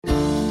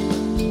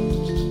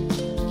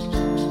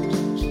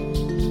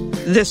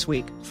This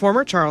week,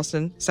 former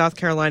Charleston, South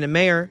Carolina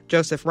Mayor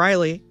Joseph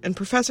Riley and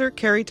Professor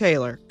Carrie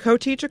Taylor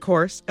co-teach a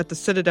course at the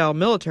Citadel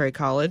Military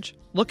College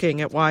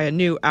looking at why a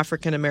new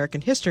African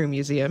American History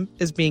Museum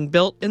is being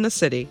built in the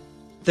city.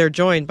 They're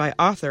joined by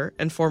author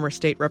and former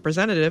state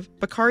representative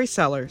Bakari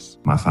Sellers.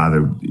 My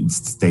father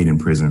stayed in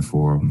prison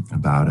for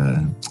about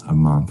a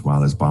month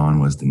while his bond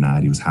was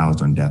denied. He was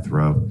housed on death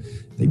row.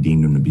 They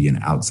deemed him to be an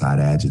outside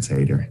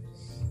agitator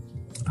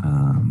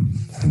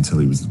until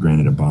he was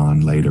granted a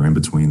bond later. In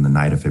between the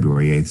night of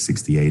February 8th,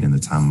 1968 and the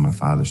time of my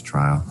father's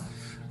trial,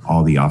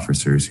 all the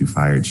officers who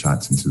fired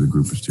shots into the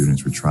group of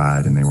students were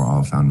tried, and they were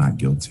all found not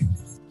guilty.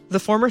 The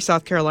former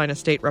South Carolina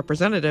state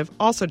representative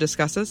also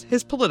discusses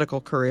his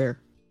political career.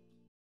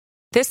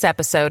 This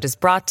episode is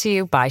brought to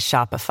you by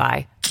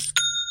Shopify.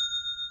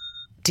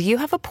 Do you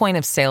have a point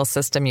of sale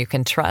system you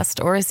can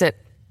trust, or is it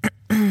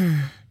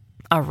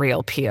a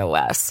real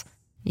POS?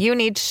 You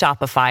need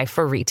Shopify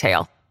for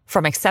retail.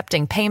 From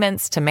accepting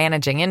payments to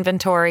managing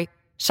inventory,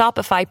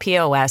 Shopify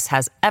POS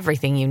has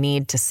everything you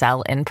need to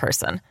sell in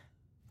person.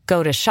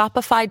 Go to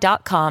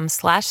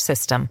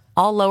shopify.com/system,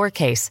 all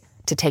lowercase,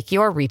 to take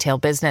your retail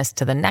business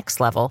to the next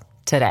level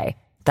today.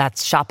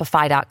 That's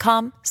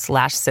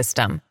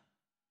shopify.com/system.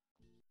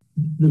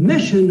 The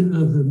mission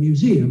of the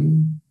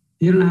museum,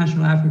 the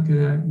International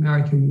African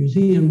American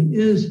Museum,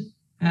 is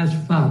as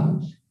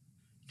follows: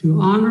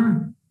 to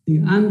honor the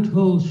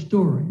untold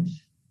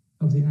stories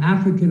of the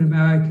African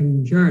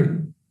American journey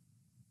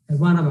at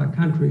one of our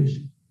country's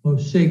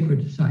most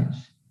sacred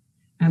sites.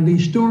 And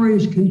these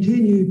stories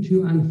continue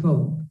to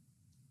unfold.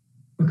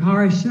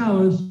 Bakari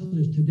Sellers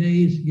is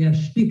today's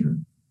guest speaker.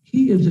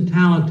 He is a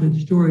talented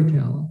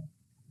storyteller.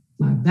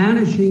 My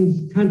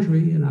Vanishing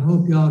Country, and I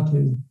hope y'all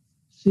can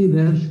see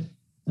this,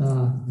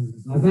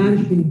 My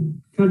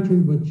Vanishing Country,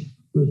 which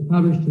was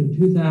published in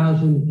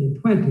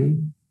 2020,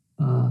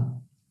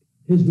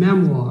 his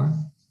memoir,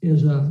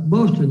 is a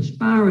most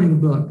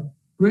inspiring book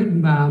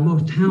written by a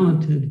most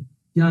talented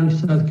young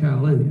South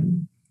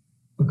Carolinian.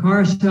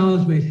 Bakari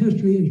Sellers made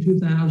history in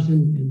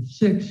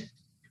 2006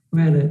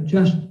 when, at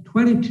just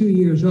 22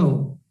 years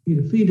old, he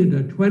defeated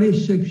a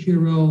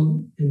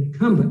 26-year-old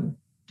incumbent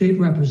state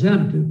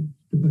representative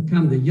to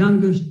become the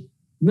youngest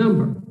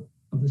member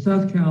of the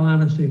South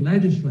Carolina state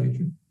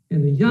legislature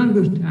and the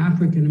youngest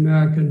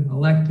African-American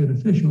elected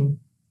official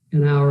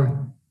in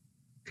our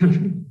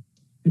country.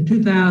 In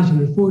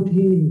 2014,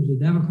 he was a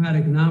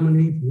Democratic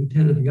nominee for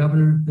lieutenant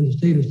governor in the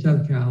state of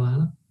South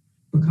Carolina.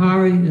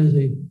 Bakari is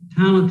a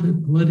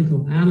talented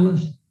political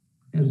analyst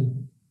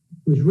and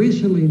was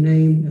recently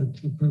named a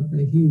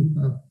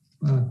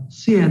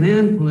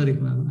CNN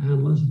political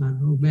analyst, and I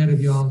know many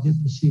of y'all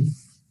get to see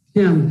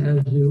him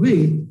as do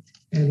we,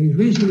 and he's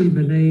recently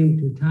been named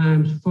to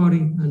Time's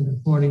 40 Under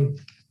 40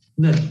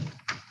 list.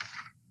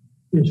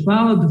 He has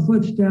followed the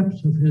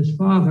footsteps of his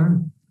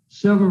father,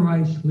 civil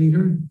rights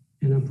leader,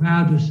 and I'm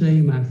proud to say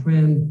my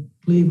friend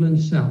Cleveland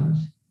Sellers,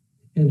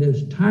 and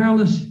his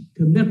tireless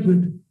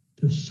commitment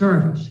to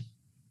service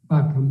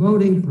by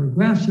promoting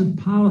progressive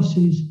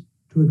policies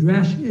to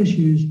address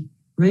issues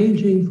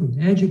ranging from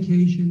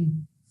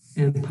education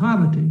and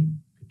poverty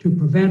to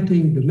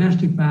preventing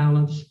domestic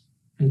violence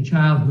and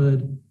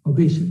childhood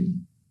obesity.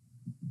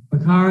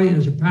 Bakari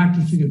is a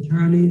practicing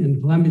attorney in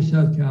Columbia,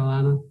 South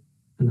Carolina,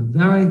 and a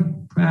very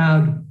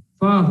proud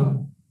father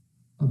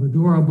of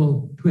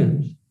adorable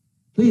twins.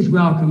 Please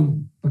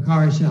welcome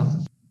Bakari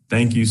Sellers.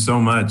 Thank you so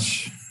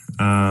much,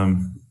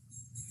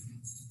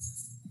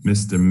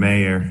 Mr.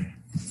 Mayor.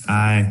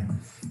 I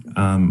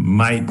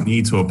might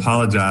need to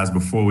apologize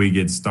before we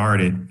get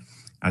started.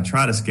 I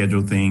try to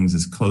schedule things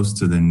as close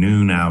to the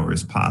noon hour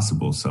as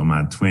possible so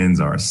my twins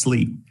are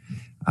asleep.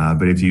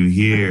 But if you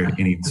hear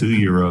any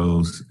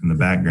 2-year-olds in the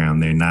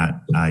background, they're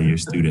not your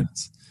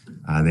students.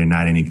 They're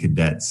not any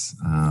cadets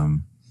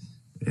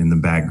in the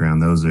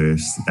background.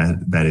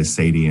 That is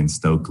Sadie and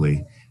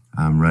Stokely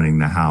running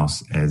the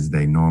house as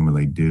they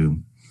normally do.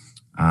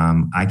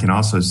 I can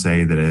also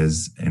say that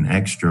as an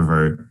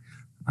extrovert,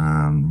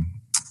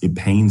 it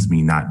pains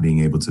me not being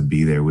able to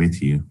be there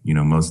with you. You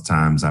know, most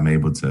times I'm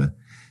able to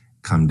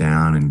come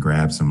down and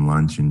grab some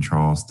lunch in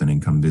Charleston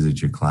and come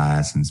visit your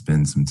class and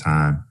spend some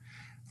time.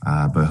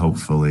 But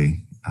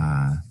hopefully,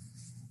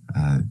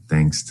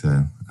 thanks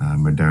to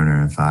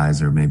Moderna and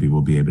Pfizer, maybe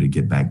we'll be able to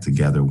get back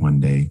together one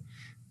day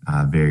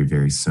very,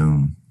 very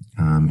soon.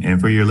 And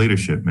for your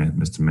leadership,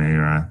 Mr.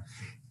 Mayor,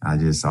 I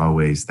just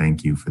always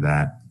thank you for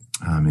that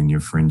and your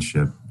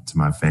friendship to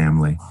my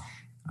family.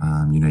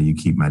 You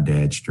keep my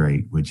dad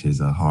straight, which is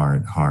a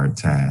hard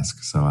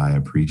task. So I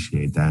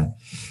appreciate that.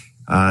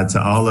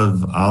 To all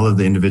of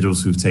the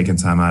individuals who've taken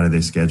time out of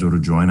their schedule to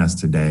join us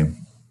today,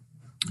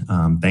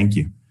 thank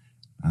you.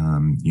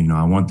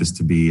 I want this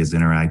to be as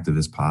interactive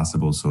as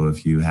possible. So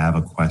if you have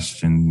a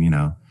question,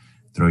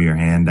 throw your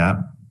hand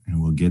up and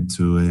we'll get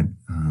to it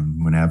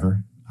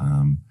whenever.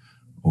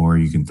 Or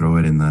you can throw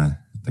it in the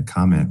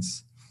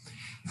comments.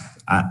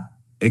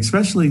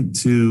 Especially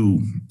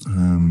to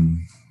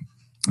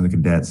the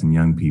cadets and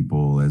young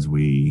people as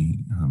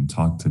we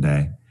talk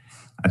today,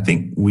 I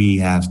think we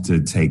have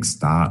to take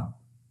stock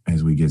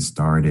as we get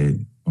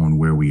started on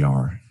where we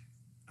are.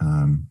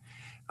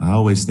 I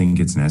always think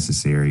it's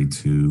necessary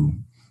to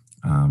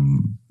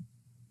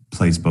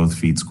place both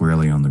feet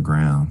squarely on the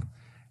ground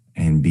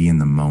and be in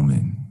the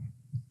moment.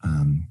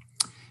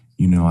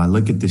 I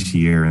look at this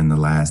year and the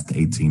last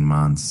 18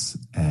 months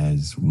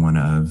as one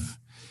of,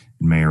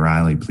 Mayor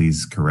Riley,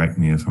 please correct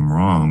me if I'm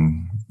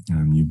wrong.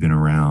 You've been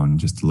around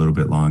just a little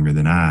bit longer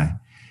than I,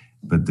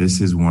 but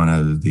this is one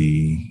of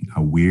the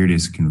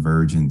weirdest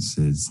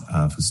convergences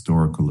of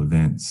historical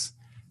events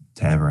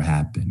to ever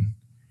happen.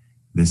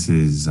 This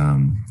is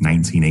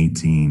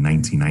 1918,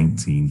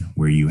 1919,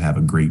 where you have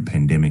a great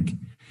pandemic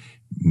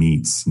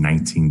meets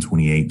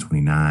 1928,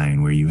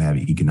 29, where you have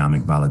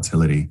economic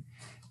volatility.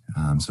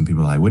 Some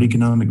people are like, what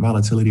economic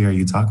volatility are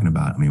you talking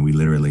about? I mean, we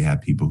literally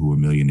have people who are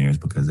millionaires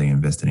because they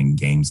invested in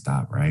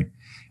GameStop, right?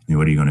 I mean,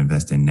 what are you going to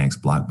invest in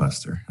next?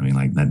 Blockbuster. I mean,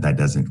 like that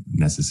doesn't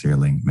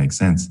necessarily make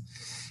sense.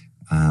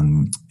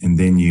 And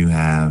then you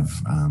have,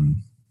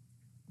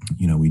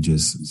 we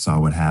just saw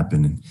what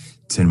happened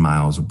 10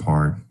 miles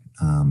apart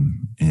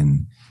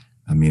in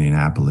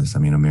Minneapolis. I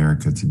mean,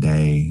 America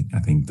today, I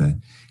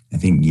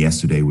think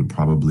yesterday would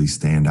probably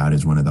stand out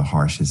as one of the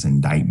harshest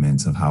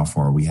indictments of how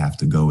far we have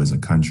to go as a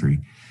country.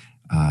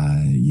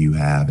 You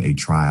have a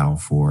trial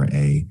for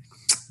a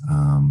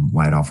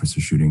white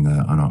officer shooting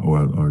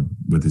or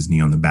with his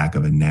knee on the back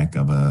of a neck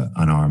of an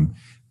unarmed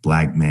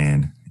black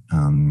man,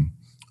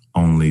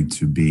 only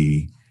to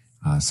be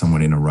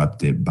somewhat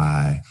interrupted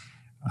by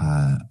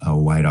a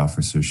white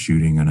officer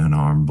shooting an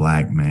unarmed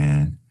black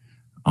man,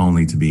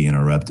 only to be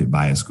interrupted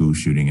by a school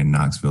shooting in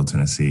Knoxville,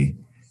 Tennessee.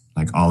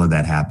 Like all of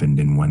that happened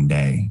in one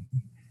day.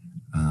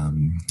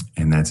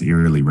 And that's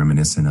eerily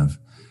reminiscent of,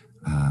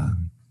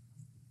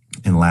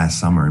 and last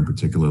summer in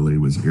particularly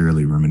was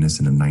eerily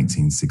reminiscent of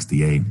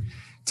 1968.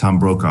 Tom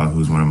Brokaw,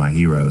 who's one of my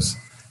heroes,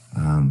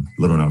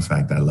 little known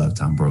fact, I love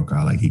Tom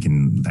Brokaw. Like he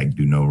can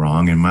do no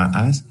wrong in my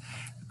eyes.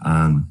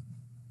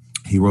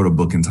 He wrote a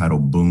book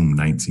entitled Boom,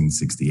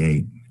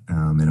 1968.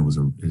 And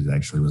it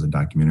actually was a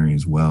documentary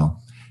as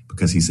well,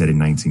 because he said in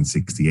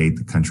 1968,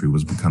 the country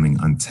was becoming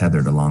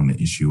untethered along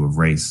the issue of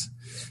race.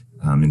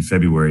 In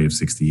February of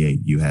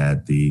 68, you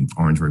had the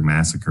Orangeburg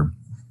Massacre.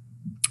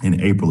 In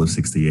April of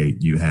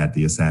 68, you had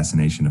the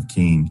assassination of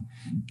King.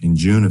 In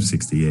June of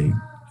 68,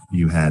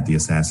 you had the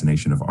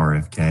assassination of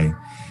RFK.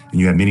 And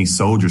you had many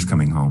soldiers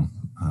coming home,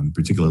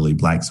 particularly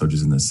black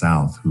soldiers in the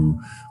South,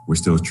 who were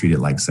still treated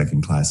like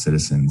second-class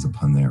citizens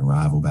upon their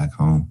arrival back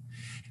home.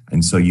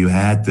 And so you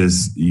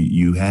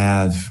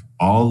have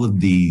all of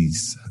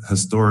these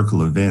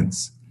historical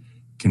events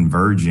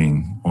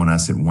converging on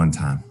us at one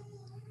time.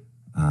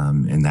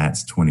 And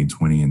that's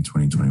 2020 and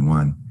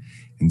 2021.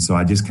 And so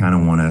I just kind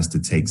of want us to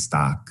take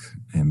stock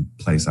and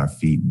place our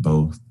feet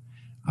both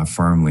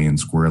firmly and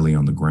squarely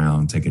on the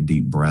ground, take a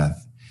deep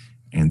breath,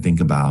 and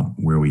think about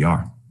where we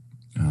are.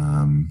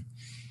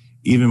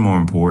 Even more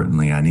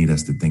importantly, I need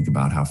us to think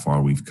about how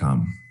far we've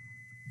come.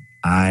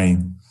 I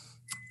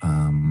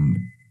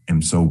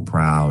am so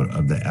proud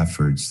of the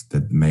efforts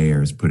that the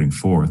mayor is putting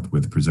forth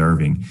with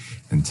preserving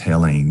and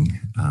telling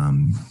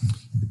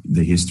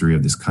the history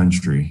of this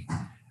country.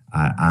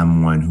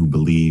 I'm one who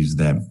believes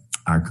that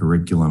our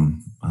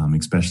curriculum,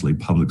 especially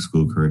public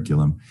school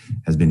curriculum,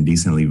 has been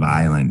decently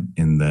violent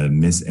in the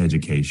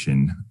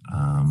miseducation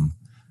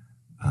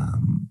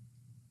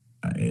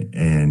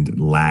and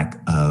lack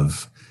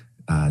of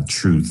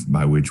truth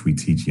by which we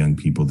teach young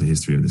people the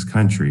history of this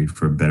country,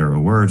 for better or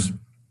worse.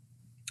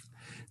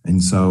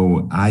 And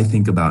so I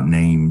think about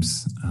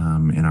names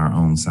in our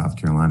own South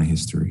Carolina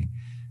history,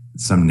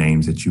 some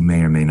names that you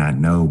may or may not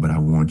know, but I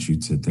want you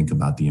to think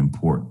about the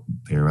import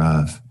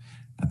thereof.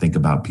 I think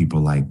about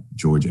people like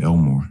George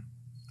Elmore,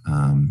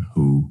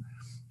 who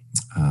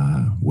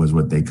was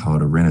what they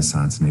called a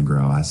Renaissance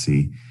Negro. I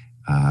see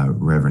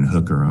Reverend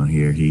Hooker on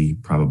here. He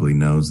probably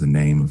knows the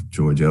name of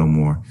George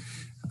Elmore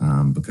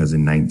because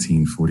in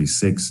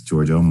 1946,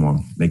 George Elmore,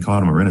 they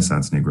called him a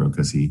Renaissance Negro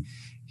because he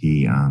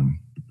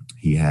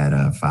had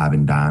a 5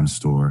 and dime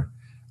store.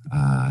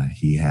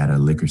 He had a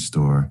liquor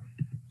store.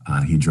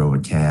 He drove a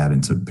cab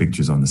and took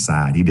pictures on the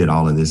side. He did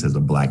all of this as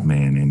a black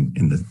man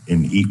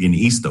in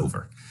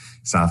Eastover,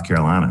 South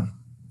Carolina.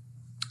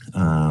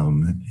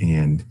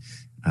 And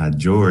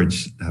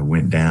George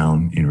went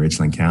down in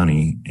Richland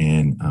County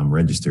and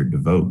registered to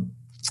vote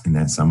in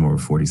that summer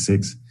of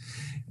 46.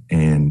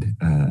 And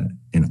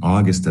in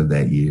August of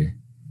that year,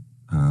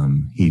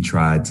 he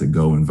tried to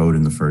go and vote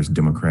in the first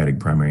Democratic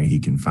primary he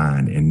can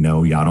find. And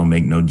no, y'all don't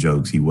make no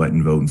jokes. He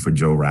wasn't voting for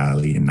Joe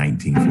Riley in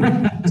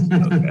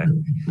 1940. Okay?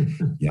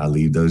 Y'all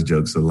leave those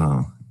jokes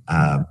alone.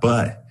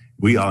 But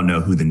we all know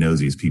who the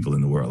nosiest people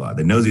in the world are.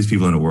 The nosiest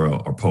people in the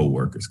world are poll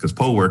workers, because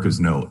poll workers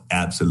know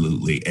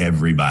absolutely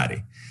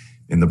everybody.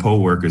 And the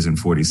poll workers in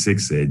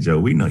 46 said, Joe,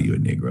 we know you're a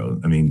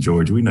Negro. I mean,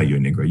 George, we know you're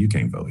a Negro. You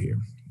can't vote here.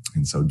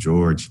 And so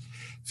George,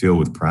 filled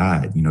with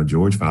pride,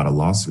 George filed a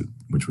lawsuit,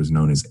 which was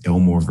known as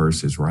Elmore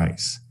versus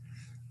Rice.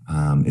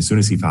 As soon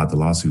as he filed the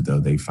lawsuit, though,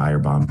 they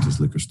firebombed his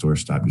liquor store,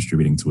 stopped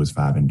distributing to his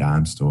 5 and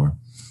dime store.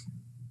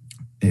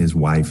 His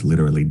wife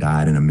literally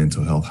died in a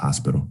mental health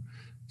hospital.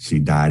 She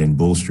died in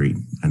Bull Street.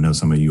 I know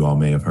some of you all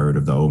may have heard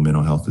of the old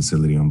mental health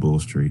facility on Bull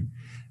Street,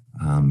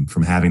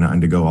 from having to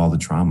undergo all the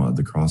trauma of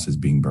the crosses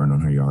being burned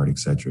on her yard, et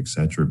cetera, et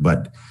cetera.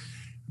 But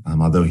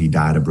although he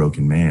died a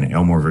broken man,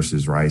 Elmore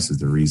versus Rice is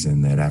the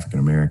reason that African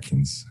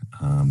Americans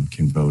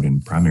can vote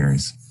in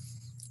primaries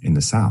in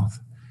the South.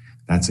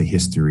 That's a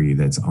history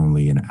that's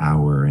only an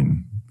hour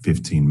and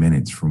 15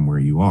 minutes from where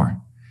you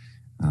are.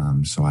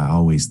 So I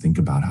always think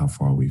about how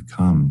far we've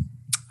come.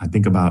 I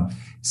think about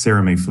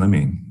Sarah Mae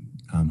Fleming,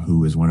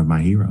 who is one of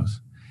my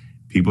heroes.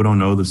 People don't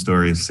know the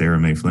story of Sarah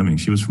Mae Fleming.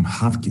 She was from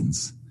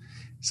Hopkins,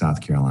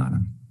 South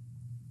Carolina.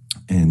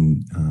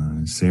 And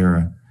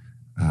Sarah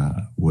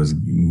was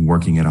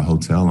working at a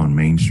hotel on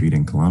Main Street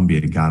in Columbia,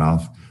 got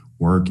off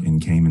work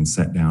and came and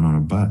sat down on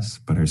a bus.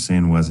 But her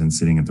sin wasn't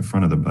sitting at the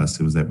front of the bus.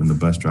 It was that when the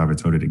bus driver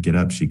told her to get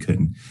up, she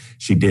couldn't.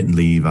 She didn't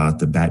leave out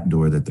the back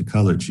door that the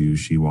colored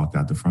used. She walked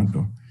out the front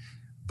door.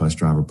 Bus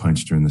driver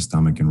punched her in the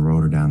stomach and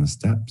rolled her down the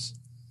steps.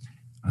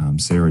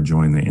 Sarah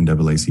joined the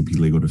NAACP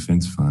Legal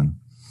Defense Fund,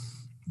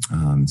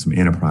 some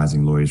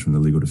enterprising lawyers from the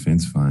Legal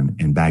Defense Fund.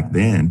 And back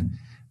then,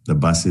 the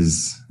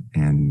buses,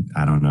 and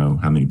I don't know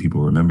how many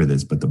people remember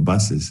this, but the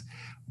buses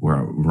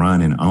were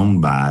run and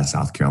owned by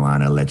South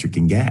Carolina Electric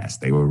and Gas.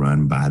 They were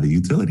run by the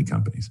utility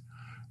companies.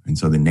 And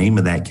so the name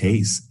of that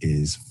case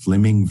is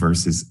Fleming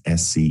versus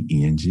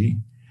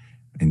SCENG.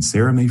 And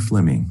Sarah Mae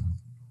Fleming,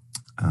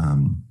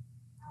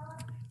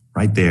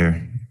 right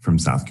there from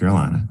South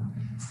Carolina,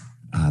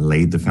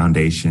 laid the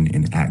foundation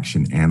in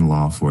action and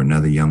law for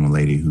another young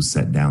lady who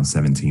sat down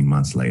 17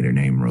 months later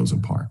named Rosa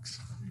Parks.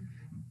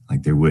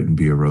 Like there wouldn't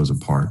be a Rosa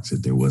Parks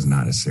if there was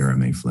not a Sarah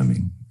Mae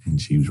Fleming.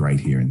 And she was right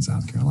here in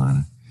South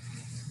Carolina.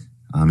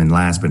 And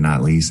last but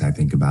not least, I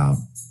think about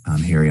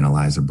Harry and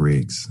Eliza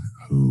Briggs,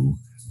 who,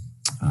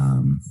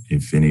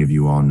 if any of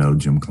you all know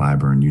Jim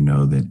Clyburn, you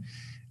know that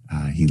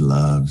he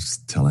loves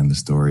telling the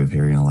story of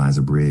Harry and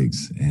Eliza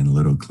Briggs in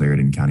Little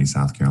Clarendon County,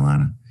 South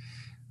Carolina.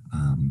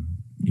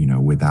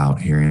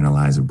 Without Harry and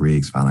Eliza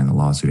Briggs filing a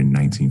lawsuit in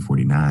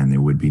 1949,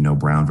 there would be no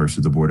Brown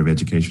versus the Board of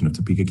Education of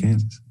Topeka,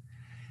 Kansas.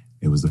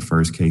 It was the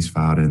first case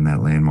filed in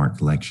that landmark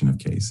collection of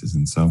cases.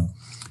 And so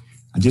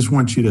I just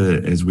want you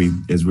to, as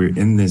we're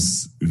in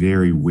this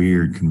very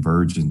weird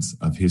convergence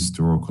of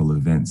historical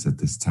events at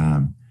this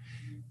time,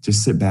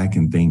 just sit back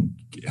and think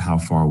how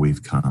far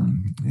we've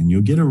come. And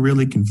you'll get a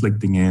really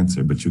conflicting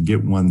answer, but you'll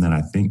get one that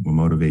I think will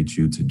motivate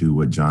you to do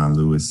what John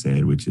Lewis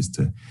said, which is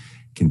to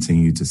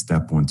continue to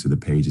step onto the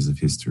pages of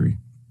history.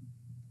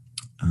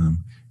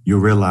 You'll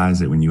realize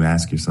that when you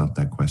ask yourself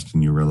that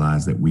question, you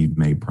realize that we've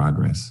made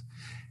progress.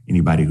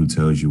 Anybody who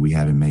tells you we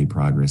haven't made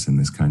progress in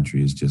this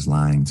country is just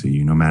lying to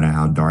you. No matter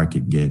how dark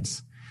it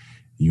gets,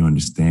 you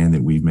understand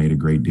that we've made a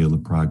great deal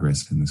of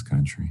progress in this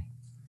country.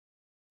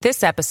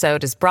 This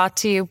episode is brought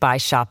to you by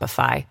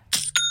Shopify.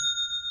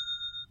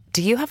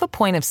 Do you have a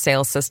point of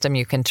sale system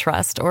you can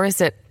trust, or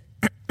is it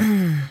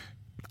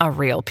a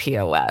real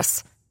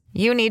POS?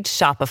 You need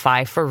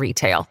Shopify for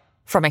retail.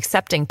 From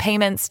accepting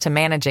payments to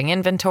managing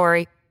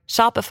inventory,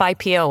 Shopify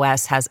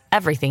POS has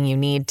everything you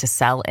need to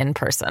sell in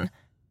person.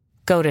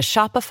 Go to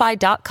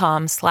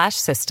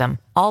shopify.com/system,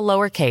 all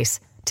lowercase,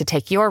 to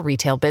take your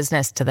retail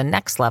business to the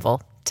next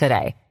level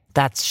today.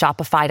 That's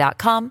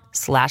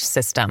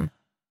shopify.com/system.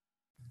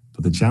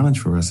 But the challenge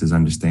for us is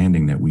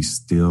understanding that we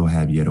still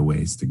have yet a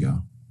ways to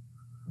go.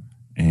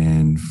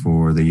 And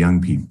for the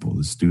young people,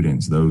 the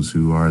students, those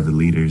who are the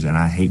leaders, and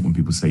I hate when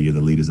people say you're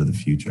the leaders of the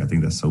future. I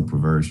think that's so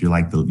perverse.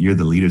 You're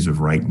the leaders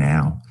of right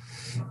now.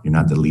 You're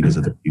not the leaders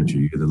of the future.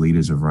 You're the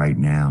leaders of right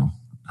now.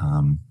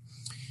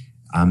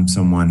 I'm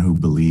someone who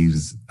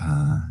believes,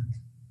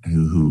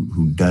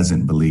 who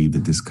doesn't believe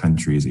that this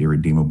country is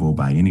irredeemable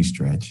by any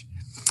stretch.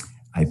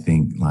 I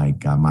think,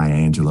 like Maya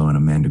Angelou and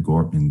Amanda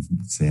Gortman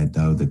said,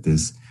 though, that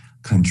this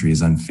country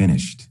is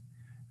unfinished.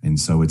 And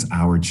so it's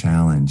our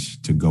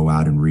challenge to go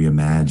out and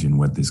reimagine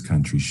what this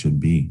country should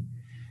be.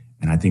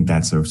 And I think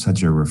that's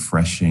such a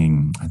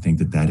refreshing, I think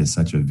that is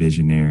such a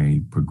visionary,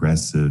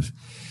 progressive,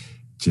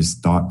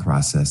 just thought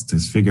process to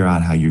figure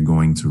out how you're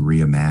going to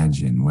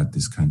reimagine what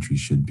this country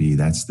should be.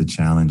 That's the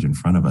challenge in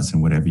front of us,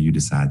 and whatever you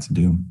decide to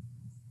do.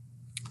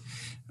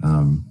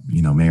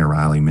 Mayor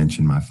Riley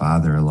mentioned my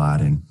father a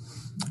lot, and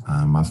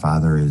my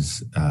father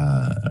is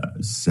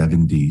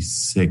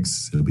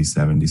 76. He'll be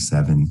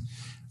 77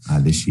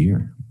 this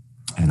year.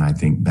 And I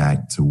think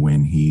back to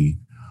when he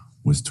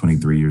was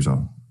 23 years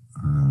old,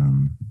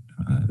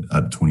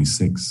 up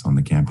 26 on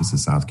the campus of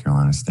South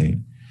Carolina State.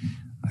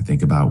 I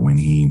think about when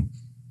he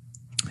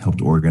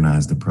helped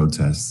organize the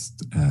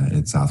protest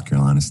at South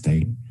Carolina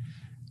State.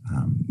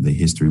 The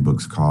history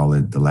books call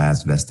it the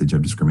last vestige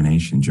of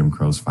discrimination, Jim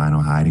Crow's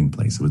final hiding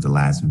place. It was the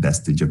last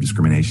vestige of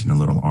discrimination in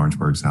Little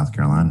Orangeburg, South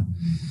Carolina.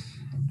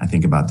 I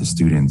think about the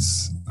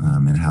students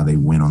and how they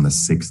went on the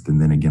 6th and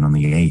then again on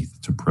the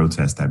 8th to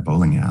protest that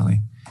bowling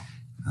alley.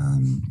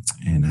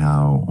 And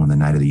how on the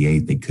night of the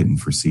 8th, they couldn't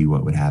foresee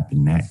what would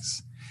happen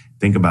next.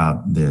 Think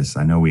about this.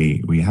 I know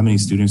we how many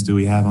students do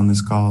we have on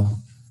this call?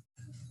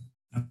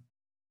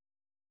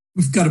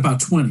 We've got about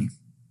 20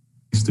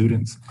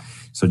 students.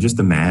 So just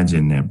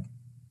imagine that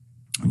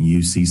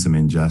you see some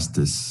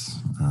injustice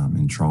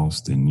in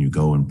Charleston, you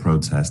go and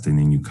protest, and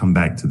then you come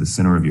back to the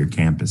center of your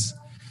campus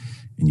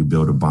and you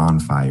build a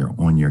bonfire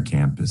on your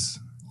campus.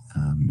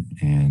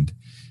 And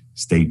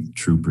state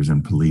troopers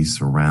and police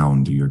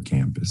surround your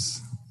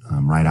campus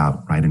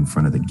right in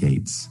front of the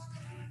gates.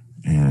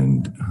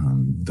 And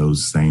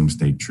those same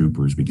state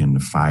troopers begin to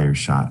fire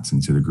shots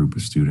into the group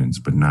of students,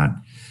 but not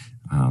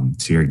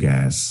tear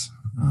gas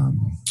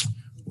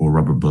or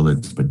rubber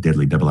bullets, but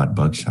deadly double-aught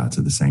buckshots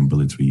are the same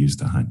bullets we use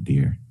to hunt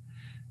deer.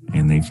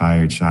 And they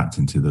fired shots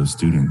into those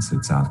students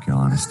at South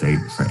Carolina State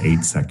for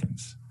 8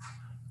 seconds.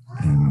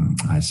 And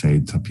I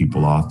say to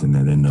people often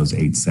that in those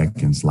 8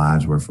 seconds,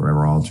 lives were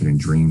forever altered and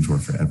dreams were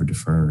forever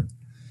deferred.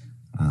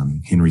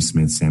 Henry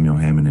Smith, Samuel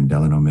Hammond, and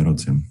Delano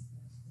Middleton,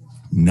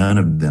 none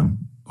of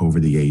them over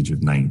the age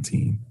of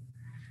 19.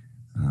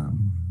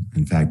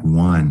 In fact,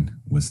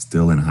 one was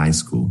still in high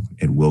school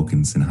at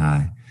Wilkinson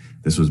High.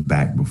 This was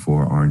back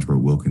before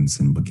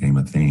Orangeburg-Wilkinson became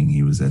a thing.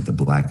 He was at the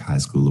Black High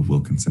School of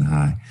Wilkinson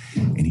High,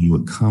 and he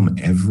would come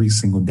every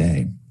single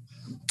day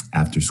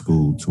after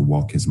school to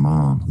walk his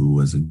mom, who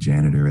was a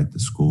janitor at the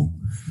school,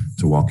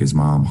 to walk his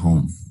mom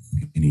home.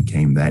 And he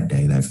came that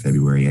day, that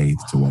February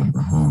 8th, to walk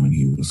her home, and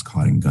he was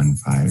caught in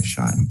gunfire,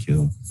 shot and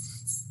killed.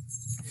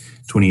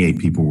 28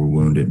 people were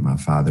wounded. My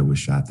father was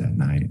shot that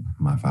night.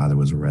 My father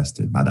was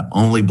arrested by the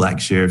only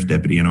Black sheriff's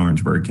deputy in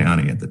Orangeburg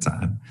County at the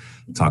time.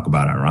 Talk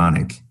about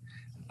ironic.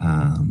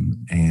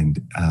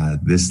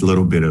 This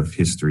little bit of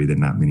history that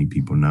not many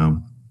people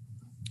know.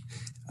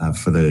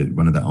 For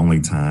one of the only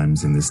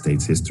times in the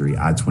state's history,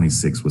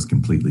 I-26 was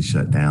completely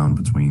shut down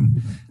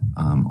between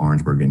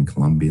Orangeburg and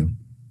Columbia.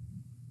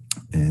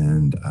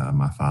 And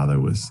my father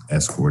was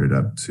escorted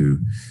up to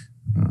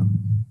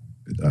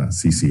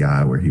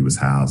CCI, where he was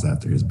housed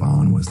after his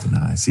bond was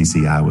denied.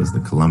 CCI was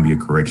the Columbia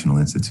Correctional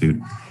Institute.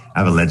 I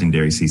have a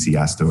legendary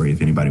CCI story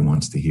if anybody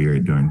wants to hear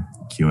it during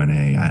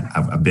Q&A.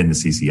 I've been to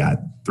CCI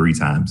 3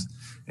 times,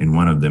 and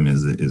one of them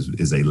is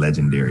a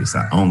legendary,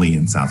 only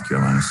in South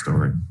Carolina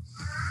story.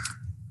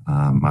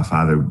 My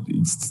father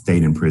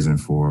stayed in prison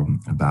for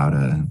about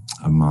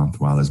a month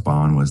while his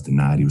bond was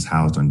denied. He was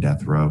housed on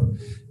death row.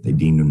 They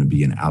deemed him to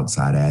be an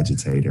outside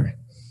agitator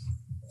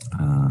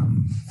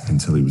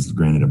until he was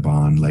granted a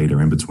bond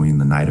later. In between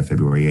the night of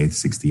February 8th,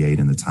 1968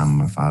 and the time of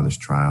my father's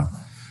trial,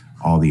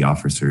 all the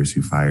officers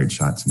who fired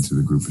shots into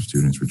the group of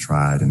students were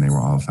tried, and they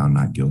were all found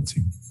not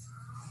guilty.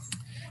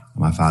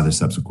 My father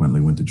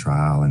subsequently went to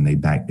trial, and they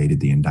backdated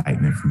the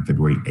indictment from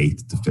February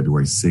 8th to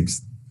February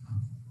 6th.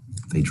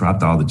 They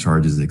dropped all the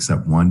charges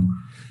except one,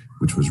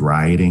 which was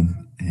rioting.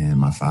 And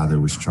my father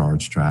was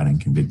charged, tried, and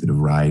convicted of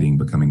rioting,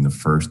 becoming the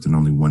first and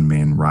only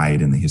one-man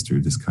riot in the history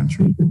of this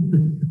country.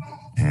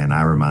 And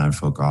I remind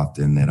folk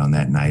often that on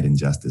that night,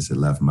 injustice had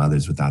left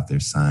mothers without their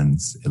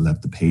sons. It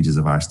left the pages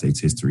of our state's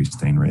history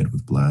stained red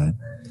with blood.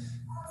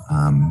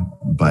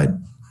 But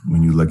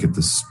when you look at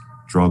the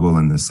struggle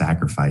and the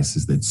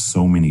sacrifices that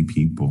so many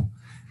people,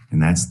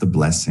 and that's the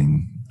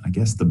blessing, I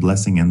guess the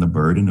blessing and the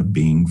burden of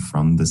being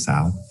from the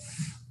South,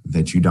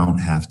 that you don't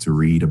have to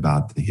read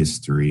about the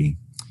history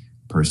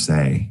per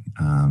se.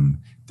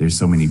 There's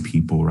so many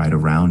people right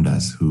around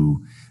us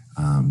who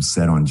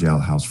sat on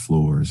jailhouse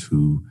floors,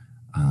 who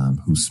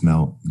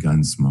smelt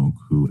gun smoke,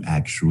 who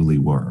actually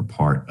were a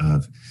part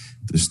of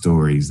the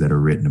stories that are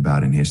written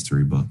about in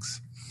history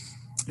books.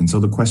 And so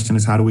the question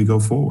is, how do we go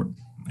forward?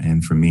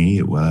 And for me,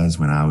 it was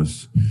when I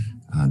was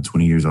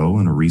 20 years old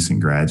and a recent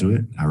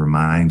graduate. I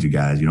remind you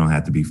guys, you don't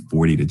have to be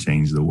 40 to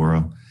change the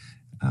world.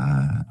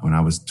 When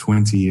I was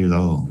 20 years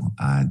old,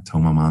 I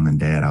told my mom and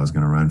dad I was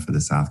going to run for the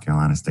South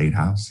Carolina State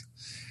House.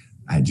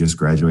 I had just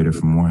graduated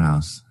from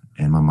Morehouse,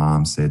 and my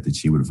mom said that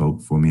she would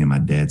vote for me, and my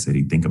dad said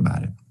he'd think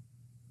about it.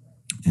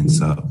 And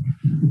so,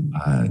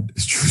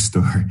 it's a true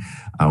story.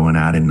 I went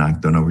out and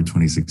knocked on over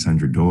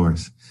 2,600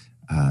 doors.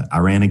 I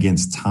ran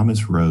against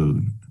Thomas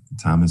Rhode.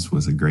 Thomas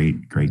was a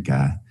great, great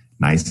guy,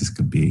 nice as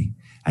could be.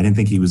 I didn't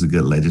think he was a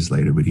good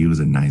legislator, but he was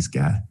a nice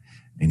guy.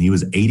 And he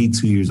was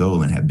 82 years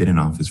old and had been in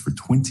office for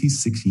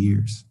 26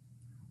 years.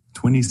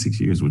 26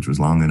 years, which was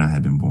longer than I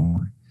had been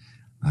born.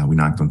 We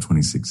knocked on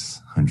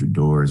 2,600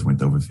 doors, went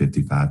to over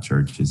 55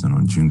 churches, and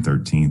on June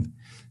 13th,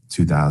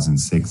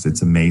 2006,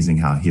 it's amazing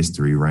how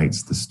history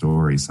writes the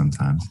story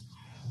sometimes.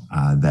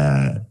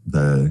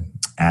 The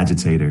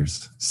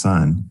agitator's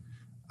son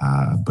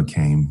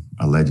became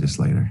a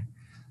legislator.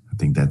 I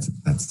think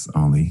that's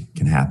only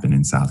can happen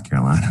in South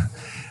Carolina.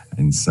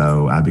 And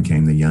so I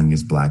became the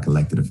youngest Black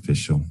elected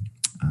official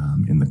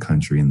in the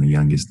country and the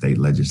youngest state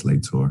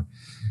legislator.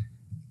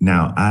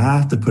 Now, I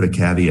have to put a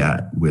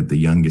caveat with the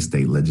youngest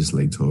state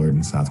legislator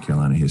in South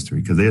Carolina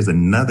history, because there's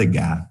another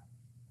guy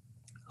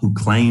who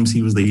claims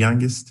he was the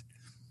youngest.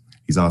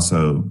 He's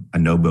also a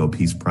Nobel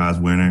Peace Prize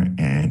winner,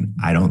 and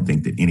I don't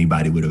think that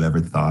anybody would have ever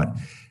thought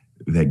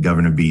that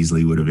Governor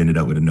Beasley would have ended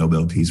up with a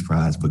Nobel Peace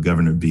Prize. But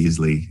Governor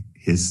Beasley,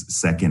 his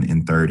second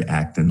and third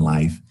act in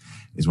life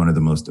is one of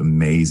the most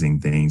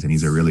amazing things, and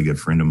he's a really good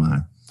friend of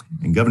mine.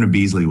 And Governor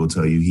Beasley will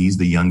tell you he's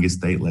the youngest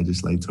state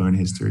legislator in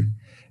history.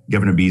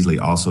 Governor Beasley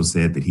also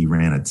said that he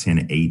ran a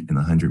 10.8 in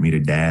the 100-meter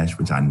dash,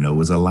 which I know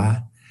is a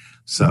lie.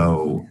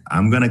 So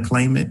I'm going to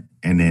claim it,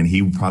 and then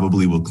he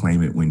probably will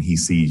claim it when he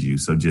sees you.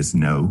 So just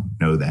know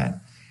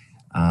that.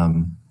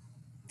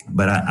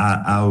 But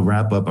I'll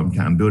wrap up.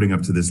 I'm building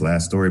up to this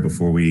last story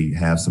before we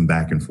have some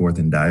back and forth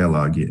and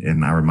dialogue.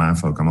 And I remind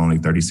folk, I'm only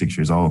 36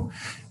 years old,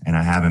 and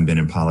I haven't been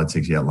in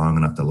politics yet long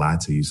enough to lie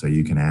to you. So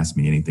you can ask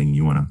me anything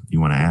you want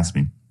to ask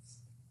me.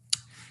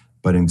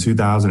 But in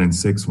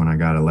 2006, when I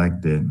got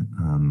elected,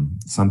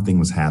 something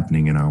was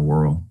happening in our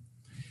world.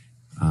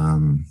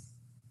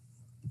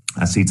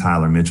 I see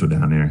Tyler Mitchell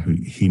down there.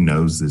 He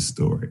knows this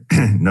story,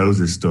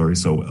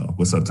 so well.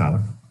 What's up,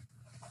 Tyler?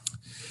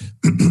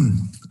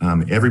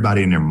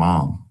 Everybody and their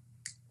mom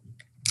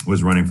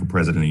was running for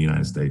president of the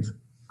United States.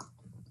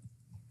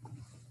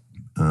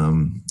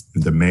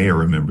 The mayor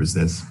remembers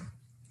this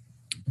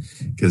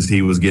because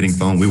he was getting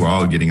we were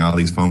all getting all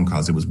these phone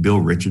calls. It was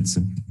Bill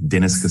Richardson,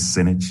 Dennis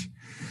Kucinich,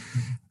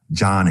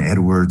 John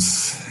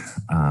Edwards,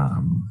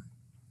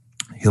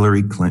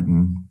 Hillary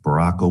Clinton,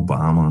 Barack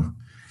Obama,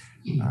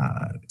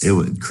 it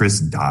was Chris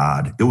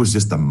Dodd. It was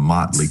just a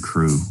motley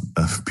crew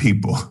of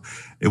people.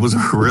 It was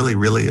a really,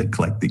 really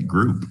eclectic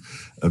group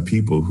of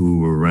people who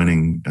were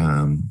running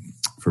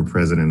for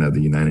president of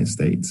the United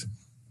States.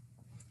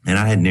 And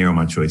I had narrowed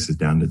my choices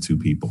down to two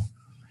people.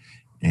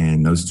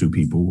 And those two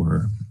people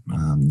were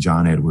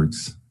John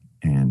Edwards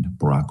and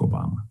Barack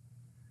Obama.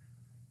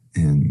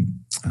 And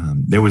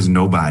there was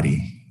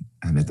nobody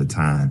at the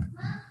time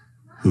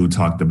who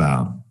talked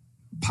about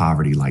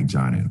poverty like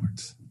John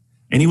Edwards.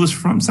 And he was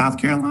from South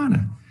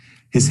Carolina.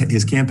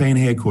 His campaign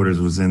headquarters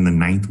was in the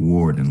 9th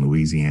Ward in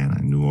Louisiana,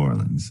 in New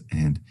Orleans.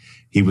 And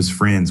he was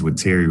friends with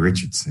Terry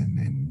Richardson.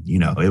 And,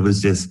 it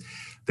was just,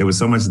 there was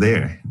so much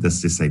there.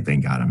 Let's just say,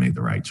 thank God I made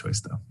the right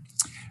choice, though.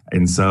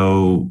 And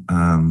so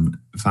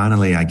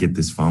finally, I get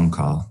this phone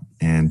call.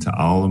 And to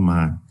all of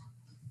my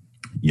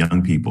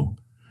young people,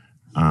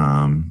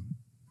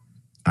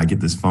 I get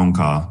this phone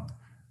call.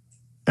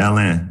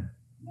 Ellen,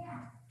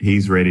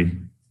 he's ready.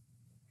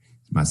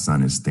 My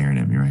son is staring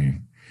at me right here.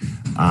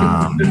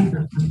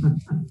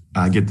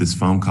 I get this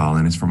phone call,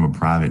 and it's from a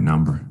private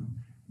number.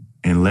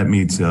 And let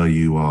me tell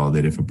you all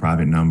that if a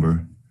private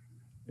number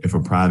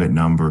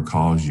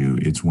calls you,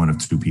 it's one of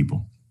two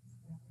people.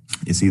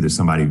 It's either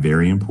somebody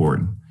very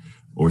important,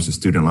 or it's a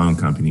student loan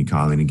company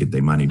calling to get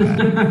their money back.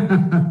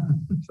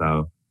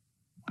 So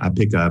I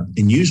pick up,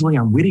 and usually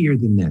I'm wittier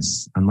than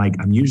this. I'm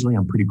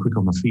pretty quick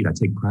on my feet. I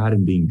take pride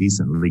in being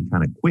decently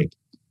kind of quick.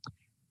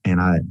 And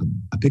I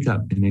pick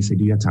up, and they say,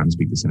 do you have time to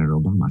speak to Senator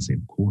Obama? I say,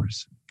 of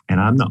course. And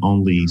I'm the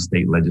only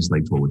state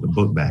legislator with a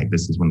book bag.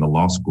 This is when the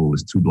law school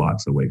is 2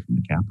 blocks away from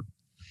the Capitol.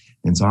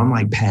 And so I'm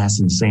like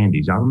passing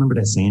Sandy's. Y'all remember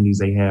that Sandy's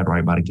they had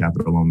right by the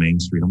Capitol on Main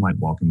Street? I'm like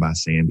walking by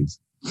Sandy's.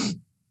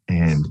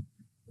 And,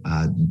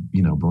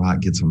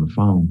 Barack gets on the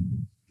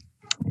phone,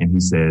 and he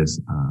says,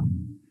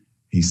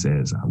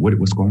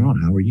 what's going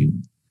on? How are you?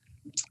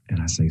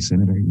 And I say,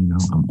 Senator,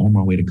 I'm on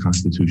my way to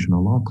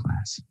constitutional law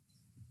class.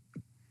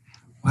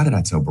 Why did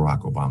I tell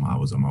Barack Obama I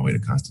was on my way to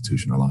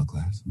constitutional law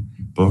class?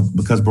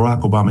 Because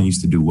Barack Obama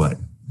used to do what?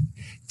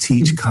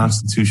 Teach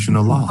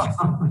constitutional law.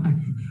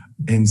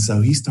 And so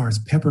he starts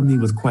peppering me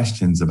with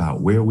questions about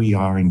where we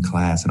are in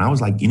class. And I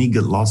was like any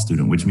good law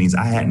student, which means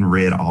I hadn't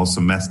read all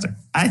semester.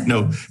 I didn't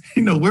know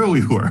where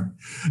we were.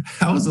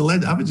 I was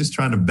just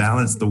trying to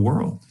balance the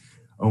world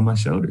on my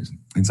shoulders.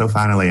 And so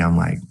finally I'm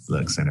like,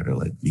 look, Senator,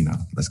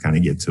 let's kind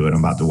of get to it. I'm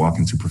about to walk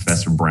into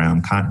Professor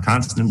Brown,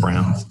 Constant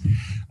Brown's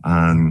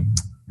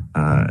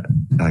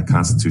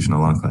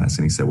constitutional law class.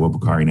 And he said, well,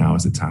 Bakari, now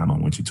is the time I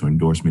want you to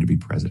endorse me to be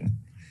president.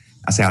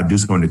 I say, I'll do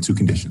so under 2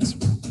 conditions.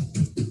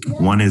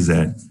 One is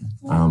that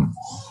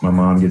my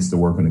mom gets to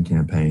work on the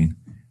campaign.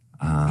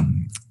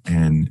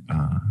 And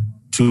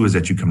 2 is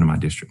that you come to my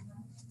district.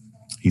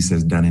 He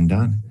says, done and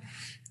done.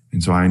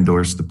 And so I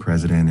endorsed the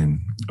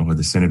president or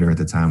the senator at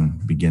the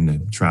time, begin to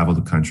travel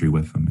the country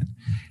with him. And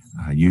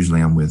usually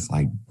I'm with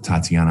like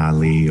Tatiana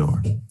Ali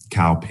or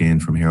Kal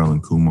Penn from Harold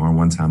and Kumar.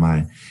 One time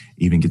I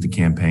even get to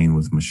campaign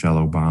with Michelle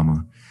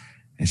Obama.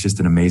 It's just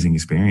an amazing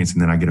experience.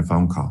 And then I get a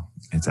phone call.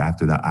 It's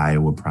after the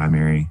Iowa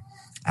primary,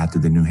 after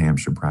the New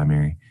Hampshire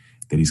primary,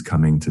 that he's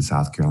coming to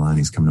South Carolina.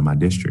 He's coming to my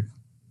district.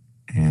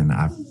 And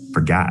I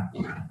forgot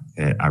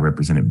that I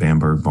represented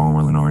Bamberg,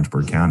 Baltimore, and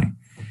Orangeburg County,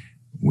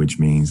 which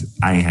means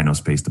I ain't had no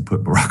space to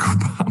put Barack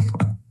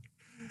Obama.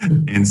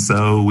 And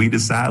so we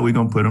decide we're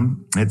going to put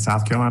him at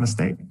South Carolina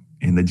State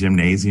in the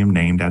gymnasium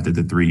named after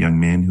the 3 young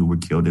men who were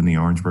killed in the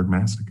Orangeburg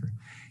Massacre.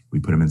 We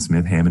put him in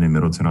Smith Hammond and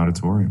Middleton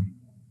Auditorium.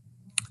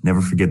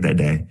 Never forget that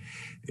day.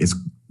 It's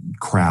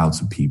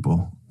crowds of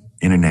people,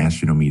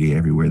 international media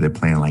everywhere. They're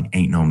playing like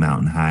Ain't No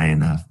Mountain High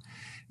Enough.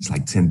 It's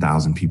like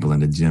 10,000 people in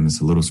the gym. It's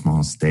a little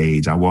small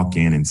stage. I walk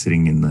in, and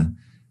sitting in the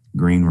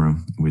green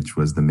room, which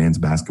was the men's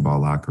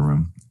basketball locker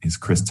room, is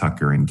Chris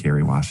Tucker and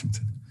Kerry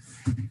Washington.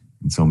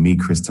 And so me,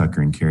 Chris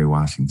Tucker, and Kerry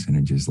Washington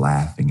are just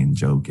laughing and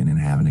joking and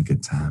having a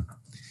good time.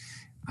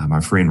 My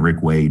friend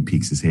Rick Wade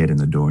peeks his head in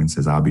the door and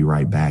says, I'll be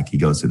right back. He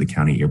goes to the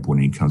county airport,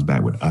 and he comes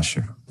back with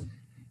Usher.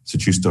 It's a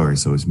true story.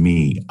 So it's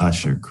me,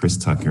 Usher, Chris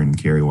Tucker, and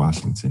Kerry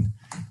Washington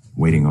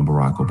waiting on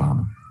Barack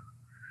Obama.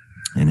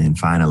 And then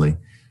finally,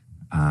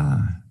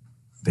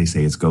 they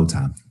say it's go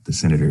time. The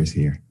senator is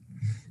here.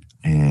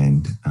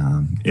 And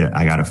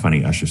I got a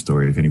funny Usher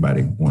story if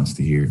anybody wants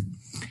to hear.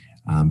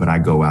 But I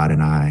go out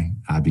and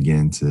I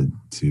begin to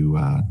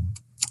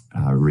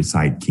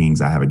recite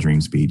King's I Have a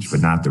Dream speech, but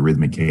not the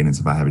rhythmic cadence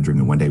of I Have a Dream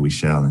that one day we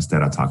shall.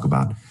 Instead, I talk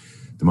about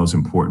the most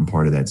important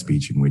part of that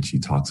speech, in which he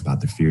talks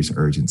about the fierce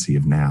urgency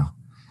of now.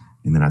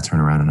 And then I turn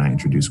around and I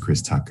introduce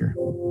Chris Tucker.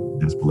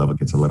 Decibel level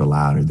gets a little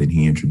louder. Then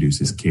he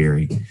introduces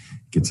Kerry,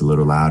 gets a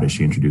little louder.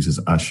 She introduces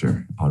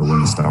Usher. All the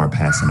women start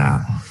passing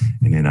out.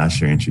 And then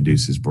Usher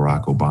introduces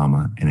Barack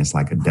Obama. And it's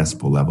like a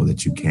decibel level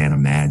that you can't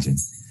imagine.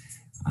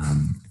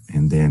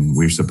 And then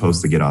we're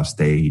supposed to get off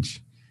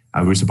stage.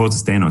 We're supposed to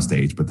stand on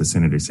stage, but the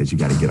senator says you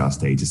got to get off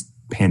stage. It's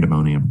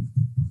pandemonium.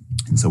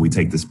 And so we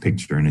take this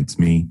picture, and it's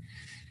me.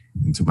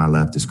 And to my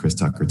left is Chris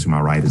Tucker. To my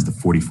right is the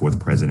 44th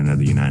president of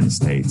the United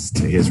States.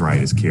 To his right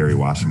is Kerry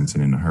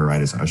Washington, and to her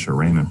right is Usher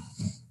Raymond.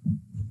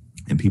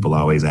 And people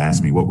always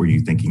ask me, what were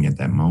you thinking at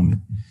that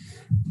moment?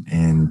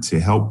 And to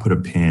help put a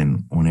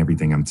pin on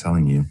everything I'm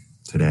telling you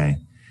today,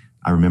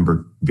 I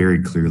remember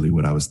very clearly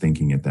what I was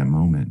thinking at that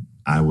moment.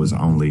 I was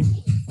only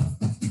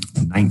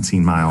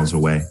 19 miles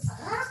away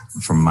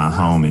from my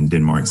home in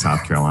Denmark,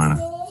 South Carolina,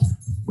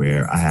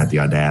 where I had the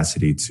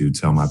audacity to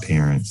tell my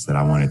parents that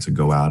I wanted to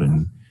go out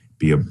and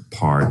be a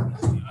part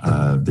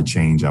of the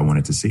change I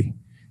wanted to see,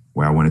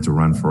 where I wanted to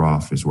run for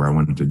office, where I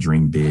wanted to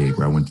dream big,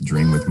 where I wanted to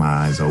dream with my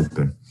eyes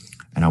open.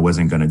 And I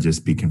wasn't going to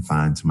just be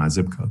confined to my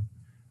zip code.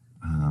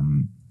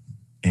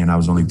 And I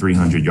was only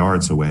 300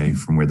 yards away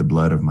from where the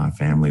blood of my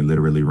family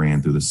literally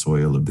ran through the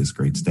soil of this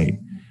great state,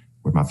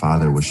 where my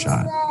father was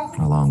shot,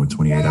 along with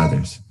 28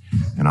 others.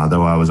 And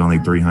although I was only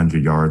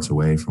 300 yards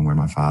away from where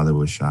my father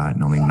was shot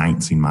and only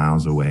 19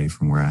 miles away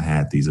from where I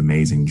had these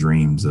amazing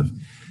dreams of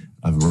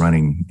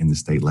running in the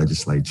state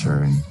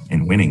legislature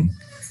and winning,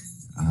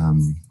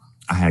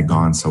 I had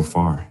gone so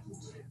far.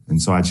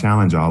 And so I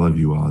challenge all of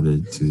you all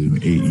to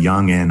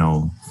young and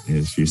old,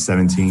 if you're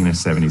 17 or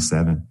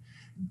 77,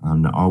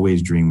 to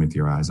always dream with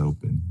your eyes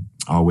open,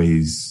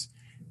 always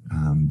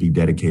be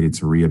dedicated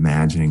to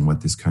reimagining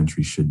what this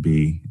country should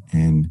be,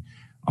 and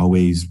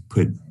always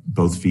put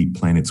both feet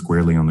planted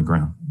squarely on the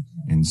ground.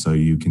 And so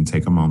you can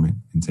take a moment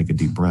and take a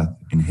deep breath,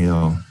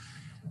 inhale,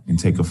 and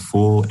take a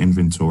full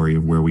inventory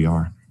of where we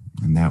are.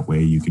 And that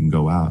way you can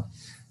go out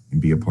and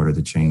be a part of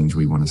the change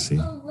we want to see.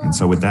 And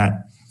so with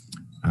that,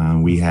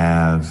 we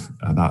have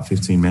about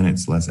 15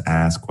 minutes. Let's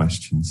ask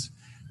questions.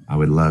 I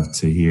would love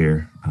to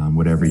hear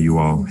whatever you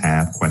all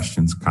have,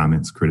 questions,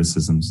 comments,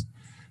 criticisms,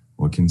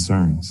 or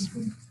concerns.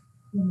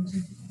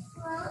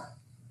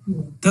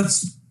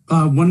 That's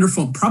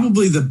wonderful.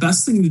 Probably the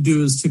best thing to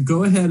do is to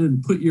go ahead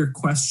and put your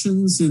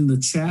questions in the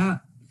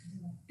chat,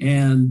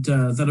 and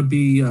that'll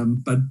be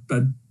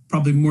but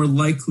probably more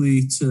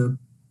likely to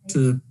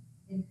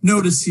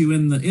notice you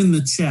in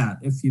the chat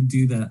if you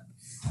do that.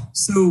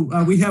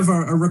 So we have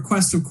a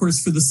request, of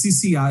course, for the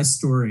CCI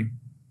story.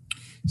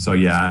 So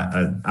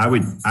yeah, I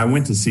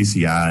went to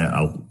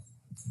CCI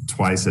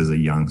twice as a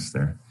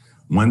youngster.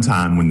 One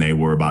time when they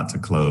were about to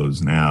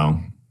close.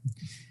 Now,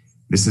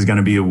 this is going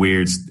to be a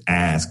weird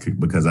ask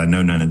because I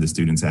know none of the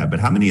students have, but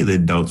how many of the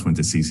adults went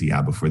to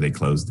CCI before they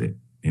closed it?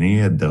 Any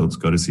adults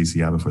go to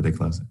CCI before they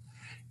close it?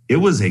 It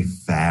was a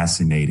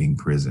fascinating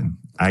prison.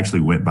 I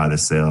actually went by the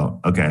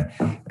cell. Okay.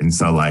 And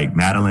so like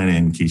Madeline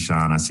and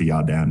Keyshawn, I see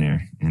y'all down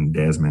there, and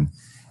Desmond.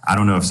 I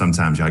don't know if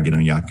sometimes y'all get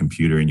on your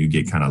computer and you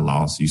get kind of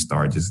lost. You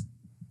start just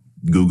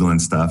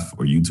Googling stuff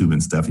or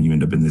YouTubing stuff and you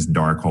end up in this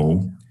dark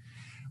hole.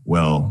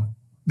 Well,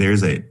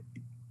 there's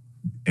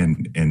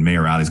and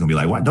Mayor Riley's going to be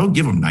like, "What? Don't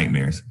give them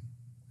nightmares."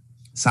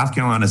 South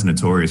Carolina is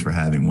notorious for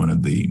having one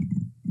of the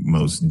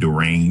most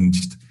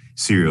deranged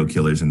serial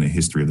killers in the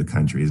history of the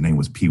country. His name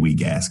was Pee Wee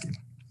Gaskin.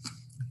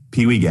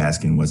 Pee Wee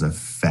Gaskin was a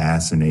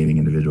fascinating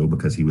individual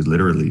because he was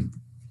literally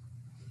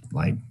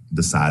like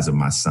the size of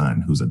my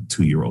son, who's a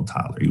 2-year-old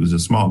toddler. He was a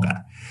small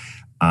guy.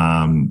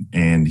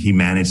 And he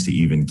managed to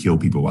even kill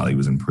people while he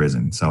was in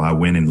prison. So I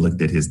went and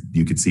looked at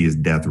you could see his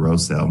death row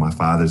cell. My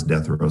father's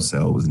death row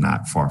cell was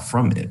not far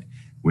from it,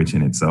 which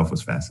in itself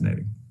was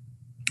fascinating.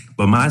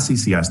 But my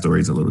CCI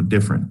story is a little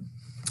different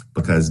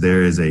because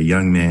there is a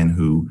young man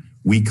who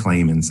we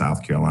claim in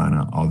South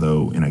Carolina,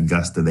 although in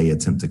Augusta they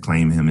attempt to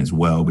claim him as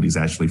well, but he's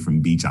actually from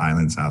Beach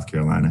Island, South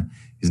Carolina.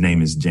 His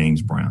name is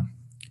James Brown.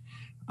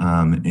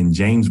 And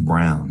James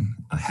Brown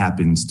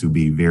happens to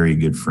be very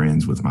good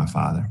friends with my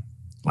father.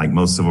 Like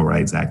most civil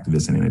rights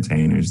activists and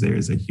entertainers,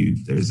 there's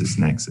this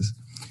nexus.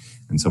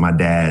 And so my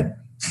dad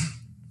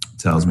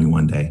tells me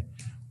one day,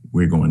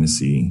 we're going to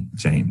see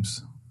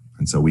James.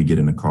 And so we get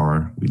in a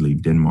car, we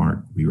leave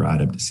Denmark, we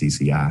ride up to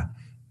CCI.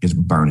 It's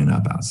burning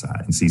up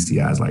outside. And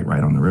CCI is like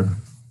right on the river.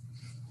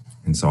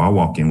 And so I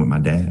walk in with my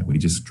dad. We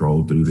just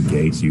stroll through the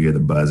gates. You hear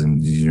the buzzing,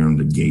 you hear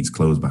the gates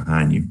close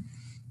behind you.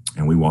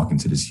 And we walk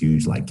into this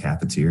huge like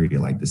cafeteria,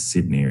 like the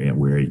sitting area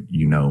where,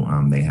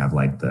 they have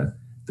like the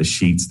the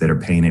sheets that are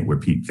painted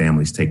where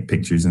families take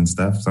pictures and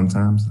stuff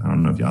sometimes. I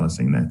don't know if y'all have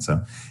seen that.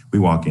 So we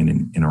walk in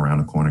and around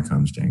the corner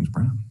comes James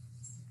Brown.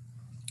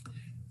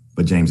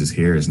 But James's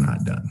hair is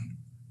not done.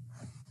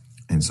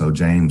 And so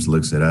James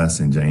looks at us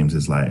and James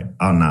is like,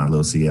 oh, no,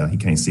 little CL, he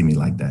can't see me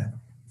like that.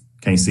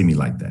 Can't see me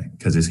like that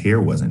because his hair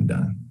wasn't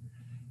done.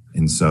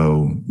 And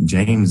so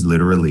James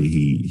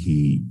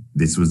literally,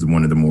 this was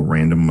one of the more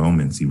random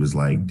moments. He was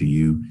like, do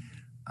you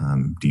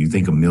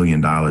think $1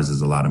 million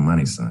is a lot of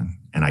money, son?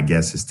 And I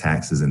guess his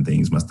taxes and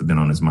things must have been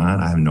on his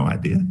mind. I have no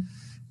idea.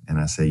 And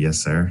I said, yes,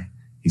 sir.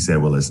 He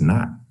said, well, it's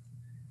not.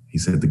 He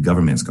said, the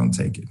government's going to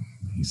take it.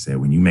 He said,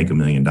 when you make $1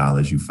 million,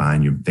 you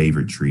find your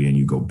favorite tree and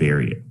you go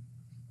bury it.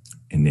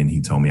 And then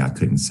he told me I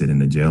couldn't sit in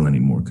the jail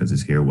anymore because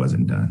his hair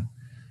wasn't done.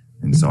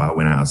 And so I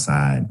went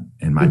outside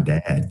and my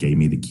dad gave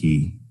me the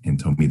key and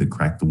told me to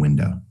crack the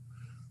window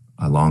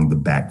along the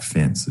back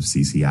fence of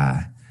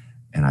CCI.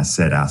 And I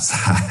sat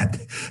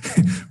outside,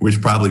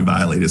 which probably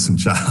violated some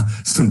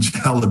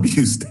child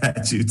abuse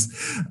statutes.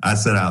 I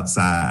sat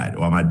outside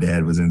while my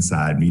dad was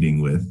inside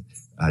meeting with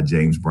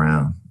James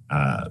Brown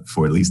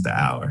for at least an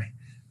hour.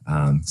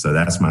 So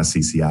that's my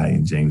CCI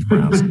and James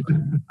Brown story.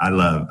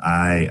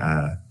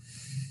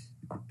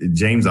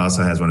 James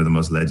also has one of the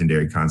most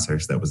legendary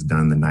concerts that was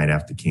done the night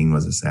after King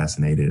was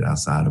assassinated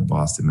outside of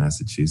Boston,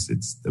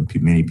 Massachusetts.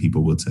 Many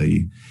people will tell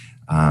you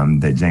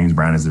that James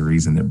Brown is the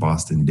reason that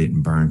Boston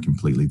didn't burn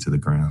completely to the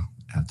ground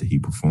after he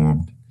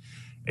performed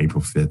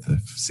April 5th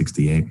of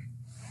 1968.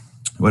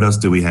 What else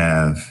do we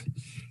have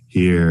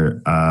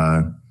here?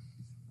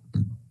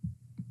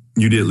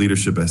 You did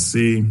Leadership SC.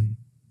 I'm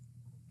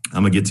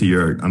gonna get to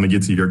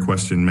your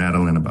question,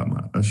 Madeline, about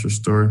my Usher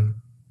story.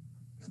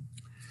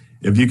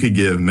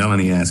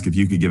 Melanie asked if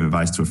you could give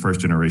advice to a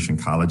first-generation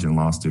college and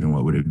law student,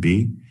 what would it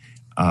be?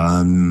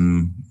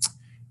 Kind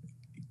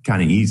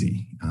of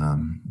easy.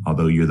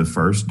 Although you're the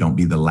first, don't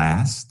be the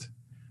last.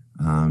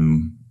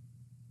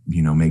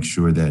 Make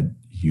sure that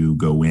you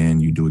go in,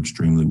 you do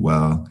extremely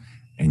well,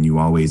 and you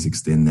always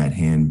extend that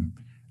hand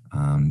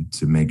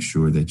to make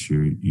sure that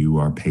you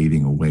are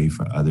paving a way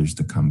for others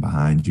to come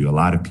behind you. A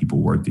lot of people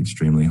worked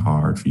extremely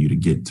hard for you to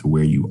get to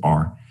where you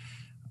are.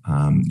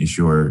 It's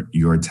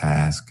your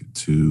task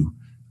to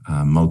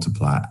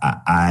multiply.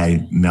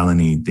 I,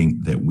 Melanie,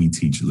 think that we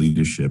teach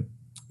leadership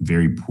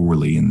very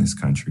poorly in this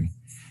country.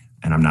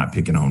 And I'm not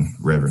picking on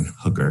Reverend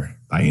Hooker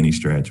by any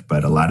stretch,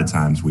 but a lot of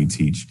times we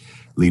teach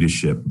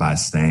leadership by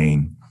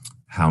saying,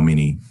 how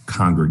many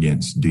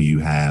congregants do you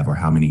have, or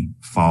how many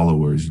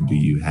followers do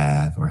you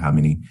have, or how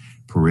many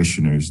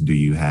parishioners do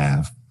you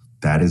have?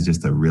 That is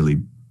just a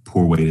really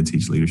poor way to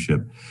teach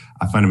leadership.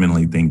 I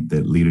fundamentally think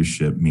that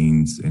leadership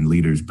means, and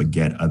leaders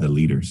beget other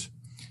leaders.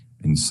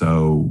 And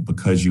so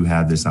because you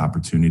have this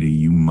opportunity,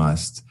 you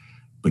must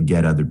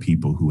beget other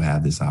people who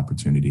have this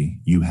opportunity.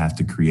 You have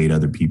to create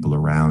other people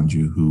around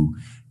you who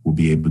will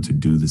be able to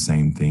do the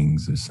same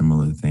things or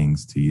similar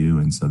things to you.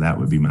 And so that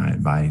would be my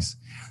advice.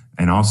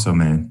 And also,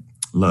 man,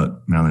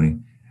 look, Melanie,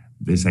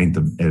 this ain't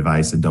the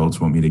advice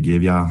adults want me to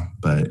give y'all,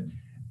 but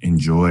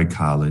enjoy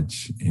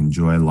college,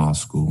 enjoy law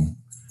school.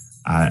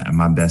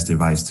 My best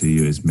advice to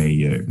you is may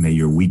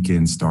your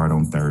weekend start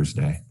on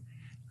Thursday.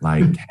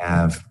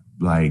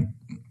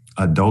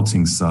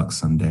 Adulting sucks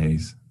some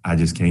days. I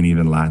just can't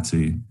even lie to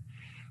you.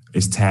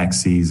 It's tax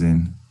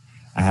season.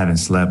 I haven't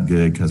slept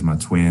good because my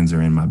twins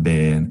are in my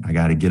bed. I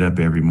got to get up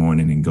every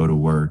morning and go to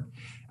work.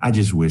 I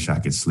just wish I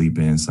could sleep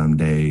in some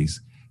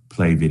days,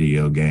 play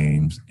video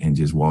games, and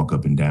just walk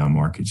up and down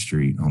Market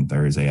Street on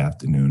Thursday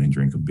afternoon and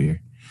drink a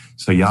beer.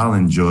 So y'all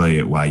enjoy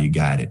it while you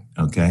got it,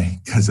 okay?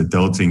 Because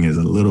adulting is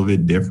a little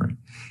bit different.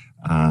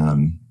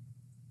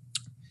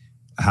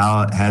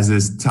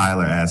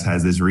 Tyler asked,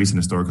 has this recent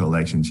historical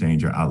election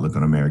changed your outlook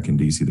on America?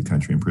 Do you see the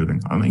country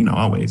improving? I mean,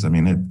 always. I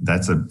mean,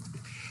 that's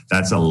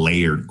a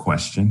layered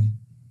question.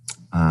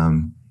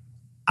 I'm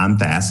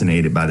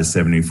fascinated by the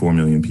 74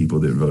 million people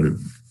that voted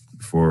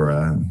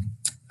for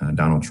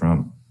Donald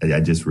Trump.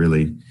 I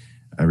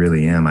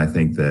really am. I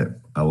think that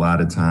a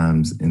lot of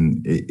times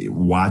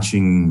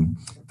watching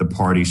the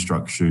party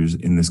structures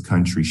in this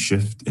country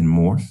shift and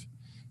morph,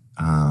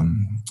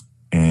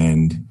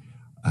 and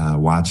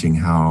watching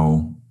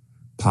how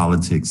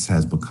politics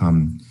has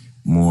become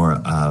more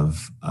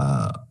of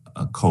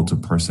a cult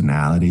of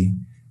personality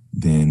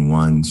than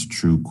one's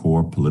true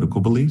core political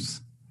beliefs.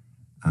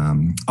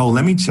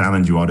 Let me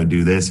challenge you all to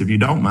do this. If you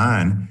don't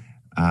mind,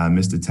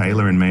 Mr.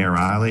 Taylor and Mayor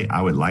Riley,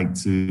 I would like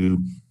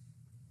to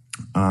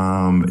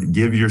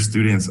give your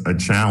students a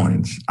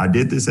challenge. I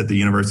did this at the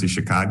University of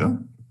Chicago.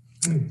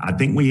 I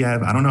think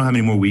I don't know how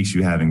many more weeks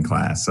you have in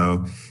class.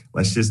 So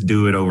let's just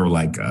do it over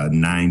like a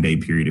 9-day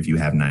period if you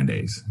have 9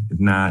 days. If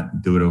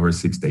not, do it over a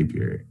 6-day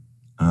period.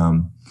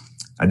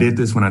 I did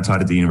this when I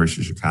taught at the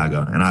University of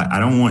Chicago, and I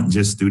don't want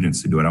just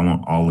students to do it. I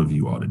want all of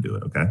you all to do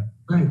it, okay?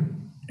 Right.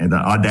 And the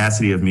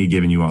audacity of me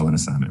giving you all an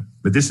assignment.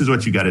 But this is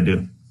what you got to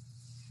do.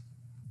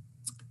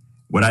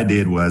 What I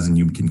did was, and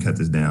you can cut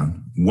this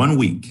down, 1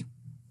 week,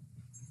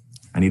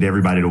 I need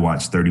everybody to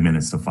watch 30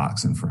 minutes of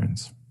Fox and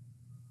Friends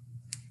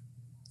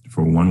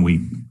for 1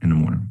 week in the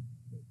morning.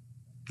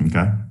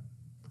 Okay?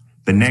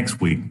 The next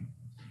week,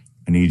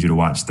 I need you to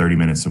watch 30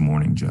 minutes of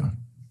Morning Joe.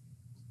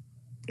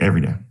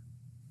 Every day.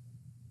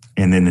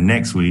 And then the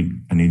next week,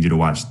 I need you to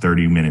watch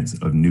 30 minutes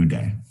of New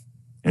Day.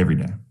 Every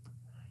day.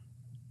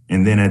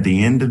 And then at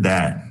the end of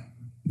that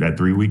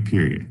 3-week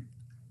period,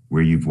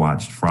 where you've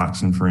watched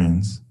Fox and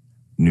Friends,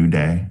 New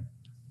Day,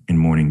 and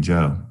Morning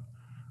Joe,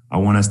 I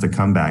want us to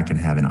come back and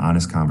have an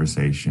honest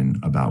conversation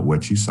about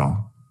what you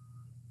saw,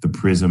 the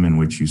prism in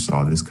which you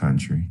saw this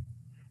country,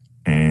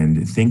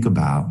 and think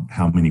about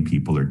how many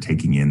people are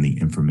taking in the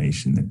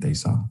information that they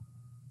saw.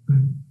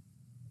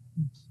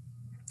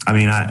 I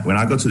mean, when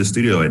I go to the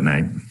studio at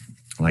night,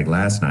 like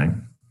last night,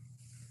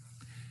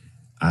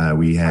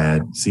 we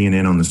had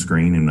CNN on the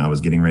screen, and I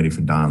was getting ready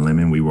for Don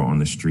Lemon. We were on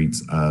the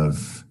streets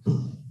of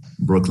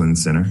Brooklyn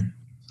Center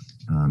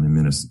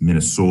in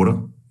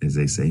Minnesota, as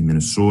they say,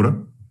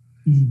 Minnesota.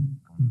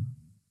 Mm-hmm.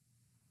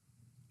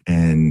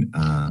 And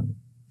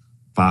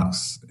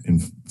Fox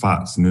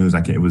News,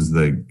 it was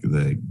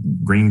the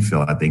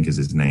Greenfield, I think is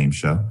his name,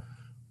 show.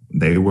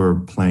 They were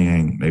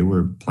playing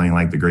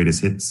like the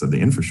greatest hits of the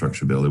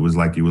infrastructure bill. It was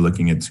like you were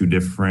looking at two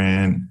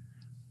different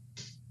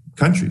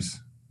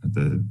countries at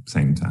the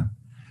same time.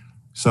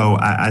 So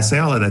I say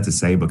all of that to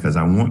say, because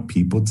I want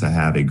people to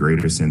have a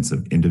greater sense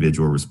of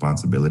individual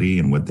responsibility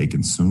in what they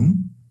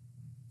consume.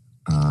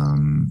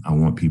 I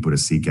want people to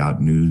seek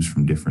out news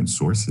from different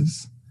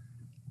sources.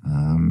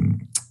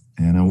 And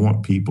I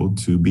want people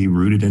to be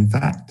rooted in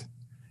fact.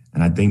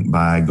 And I think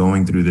by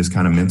going through this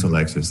kind of mental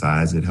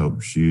exercise, it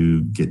helps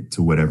you get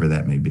to whatever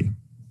that may be.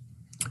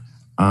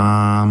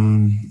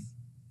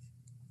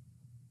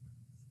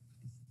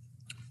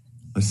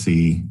 Let's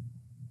see.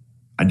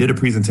 I did a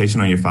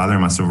presentation on your father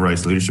in my civil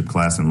rights leadership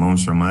class and learned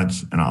so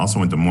much. And I also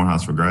went to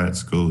Morehouse for grad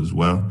school as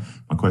well.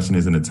 My question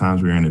is, in the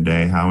times we're in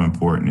today, how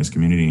important is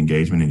community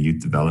engagement and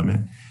youth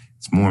development?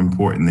 It's more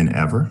important than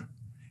ever.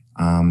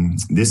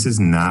 This is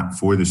not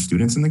for the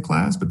students in the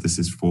class, but this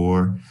is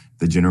for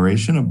the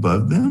generation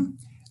above them.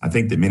 I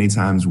think that many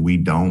times we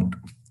don't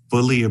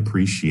fully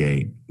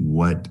appreciate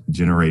what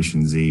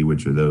Generation Z,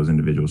 which are those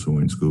individuals who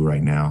are in school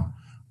right now,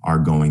 are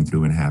going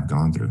through and have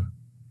gone through.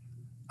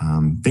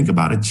 Think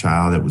about a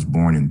child that was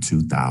born in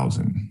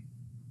 2000.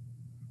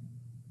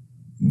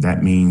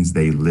 That means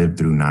they lived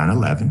through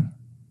 9/11.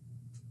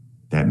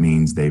 That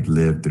means they've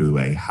lived through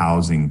a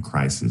housing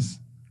crisis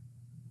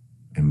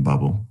and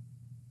bubble.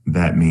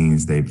 That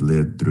means they've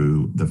lived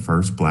through the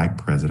first Black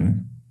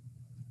president.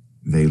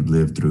 They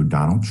lived through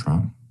Donald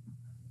Trump.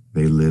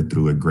 They lived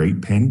through a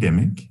great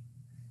pandemic.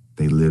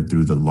 They lived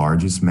through the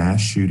largest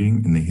mass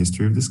shooting in the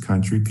history of this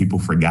country. People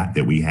forgot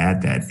that we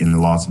had that in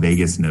Las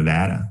Vegas,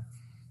 Nevada.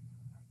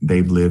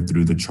 They've lived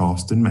through the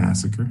Charleston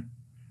massacre.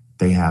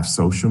 They have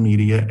social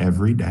media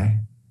every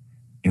day,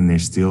 and they're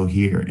still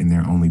here, and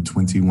they're only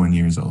 21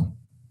 years old.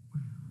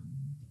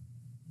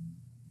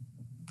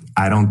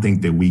 I don't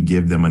think that we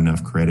give them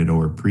enough credit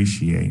or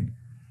appreciate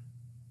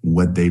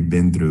what they've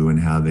been through and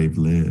how they've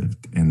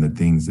lived and the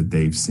things that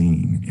they've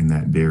seen in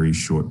that very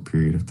short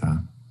period of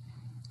time.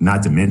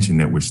 Not to mention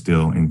that we're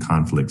still in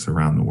conflicts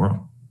around the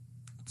world.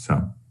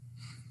 So,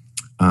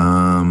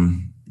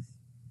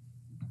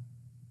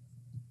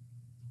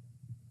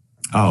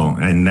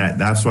 and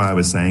that's why I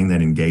was saying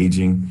that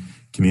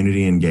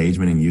community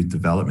engagement and youth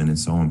development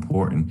is so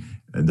important.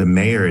 The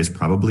mayor is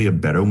probably a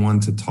better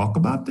one to talk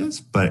about this,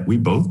 but we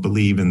both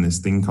believe in this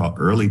thing called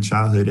early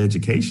childhood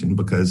education,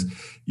 because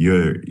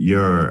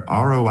your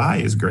ROI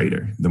is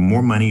greater. The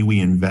more money we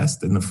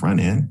invest in the front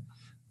end,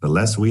 the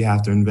less we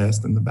have to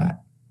invest in the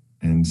back.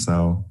 And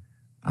so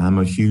I'm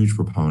a huge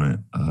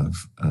proponent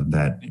of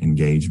that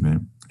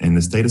engagement. And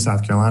the state of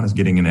South Carolina is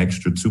getting an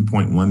extra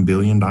 $2.1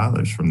 billion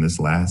from this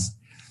last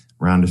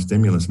round of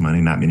stimulus money.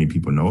 Not many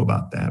people know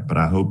about that, but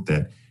I hope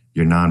that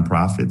your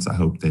nonprofits, I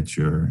hope that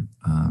your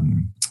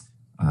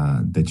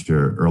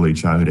early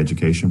childhood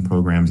education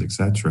programs, et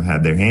cetera,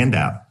 have their hand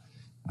out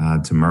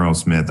to Merle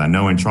Smith. I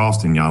know in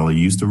Charleston, y'all are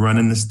used to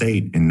running the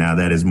state, and now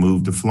that has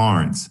moved to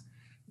Florence.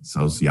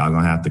 So y'all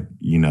gonna have to,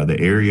 the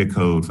area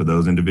code for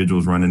those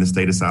individuals running the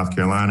state of South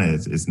Carolina,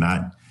 it's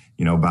not,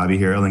 Bobby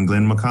Harrell and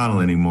Glenn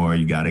McConnell anymore.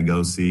 You got to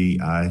go see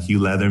Hugh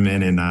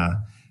Leatherman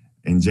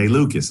and Jay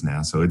Lucas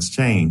now. So it's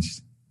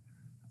changed.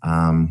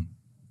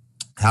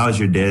 How has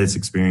your dad's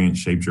experience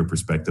shaped your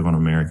perspective on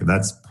America?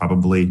 That's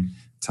probably,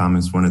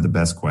 Thomas, one of the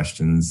best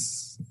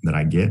questions that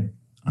I get.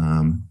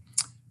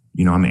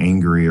 I'm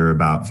angrier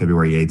about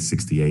February 8th,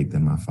 68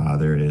 than my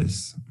father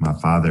is. My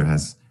father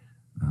has,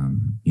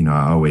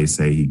 I always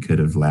say he could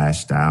have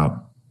lashed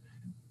out,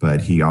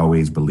 but he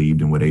always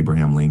believed in what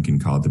Abraham Lincoln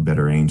called the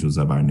better angels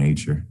of our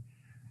nature.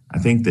 I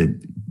think that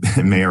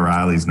Mayor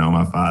Riley's known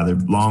my father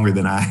longer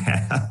than I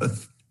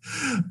have.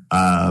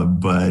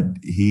 But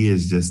he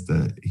is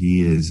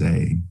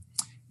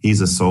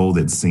he's a soul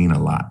that's seen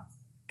a lot.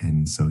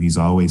 And so he's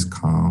always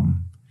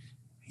calm.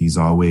 He's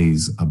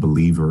always a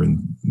believer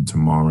in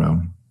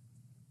tomorrow.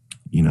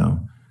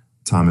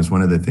 Thomas,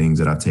 one of the things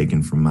that I've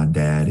taken from my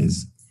dad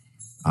is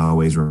I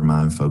always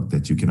remind folk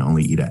that you can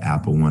only eat an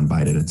apple one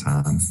bite at a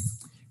time.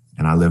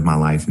 And I live my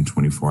life in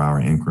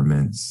 24-hour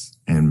increments.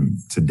 And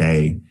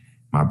today,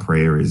 my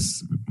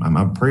prayers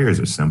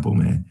are simple,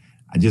 man.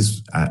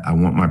 I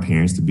want my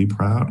parents to be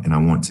proud, and I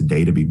want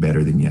today to be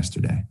better than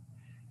yesterday.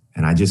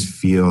 And I just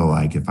feel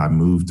like if I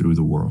move through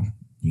the world,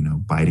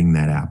 biting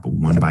that apple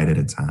one bite at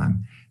a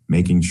time,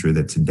 making sure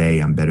that today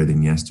I'm better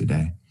than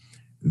yesterday,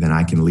 then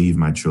I can leave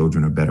my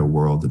children a better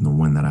world than the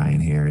one that I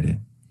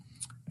inherited.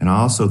 And I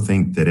also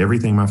think that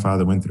everything my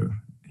father went through,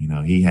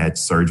 he had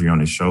surgery on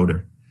his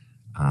shoulder,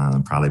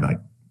 probably like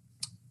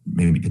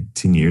maybe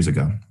 10 years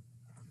ago.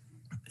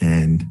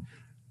 And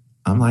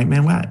I'm like,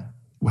 man, why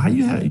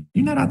you're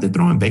not out there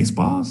throwing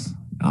baseballs?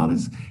 All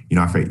this,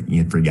 I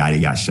forgot he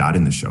got shot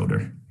in the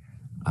shoulder.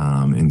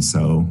 And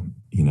so,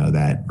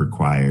 that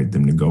required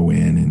them to go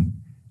in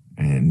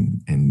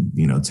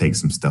and take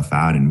some stuff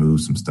out and move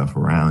some stuff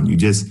around.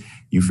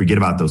 You forget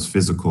about those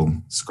physical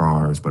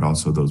scars, but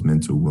also those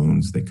mental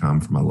wounds that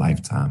come from a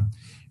lifetime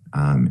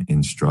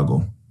in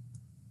struggle.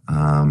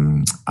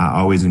 I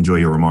always enjoy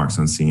your remarks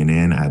on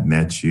CNN. I've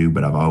met you,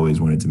 but I've always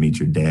wanted to meet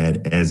your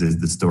dad, as is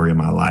the story of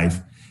my life.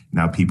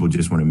 Now people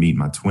just want to meet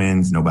my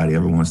twins. Nobody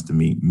ever wants to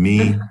meet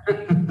me.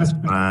 That's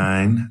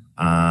fine.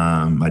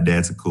 My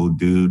dad's a cool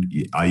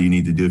dude. All you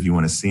need to do if you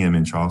want to see him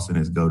in Charleston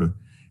is go to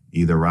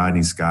either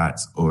Rodney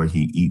Scott's or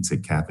he eats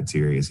at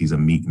cafeterias. He's a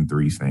Meat and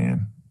Three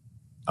fan.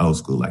 Old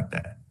school like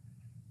that.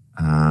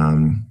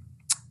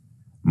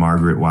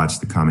 Margaret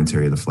watched the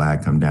commentary of the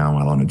flag come down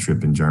while on a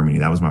trip in Germany.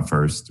 That was my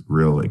first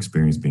real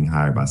experience being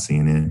hired by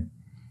CNN.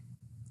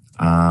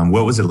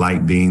 What was it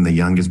like being the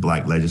youngest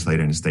Black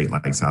legislator in a state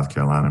like South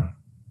Carolina?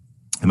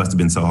 It must have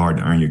been so hard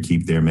to earn your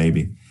keep there,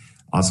 maybe.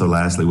 Also,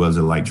 lastly, what was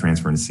it like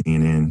transferring to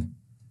CNN?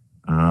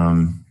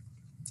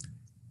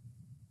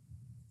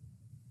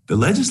 The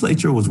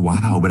legislature was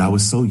wild, but I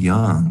was so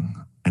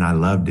young and I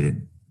loved it.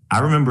 I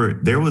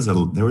remember there was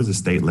a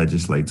state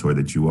legislator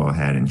that you all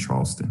had in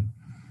Charleston.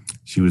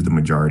 She was the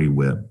majority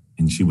whip,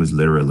 and she was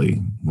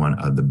literally one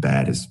of the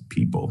baddest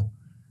people.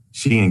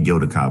 She and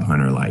Gilda Cobb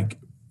Hunter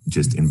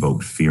just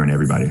invoked fear in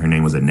everybody. Her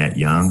name was Annette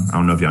Young. I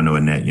don't know if y'all know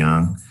Annette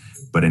Young,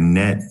 but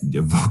Annette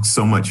evoked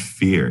so much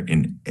fear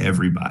in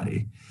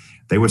everybody.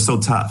 They were so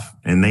tough,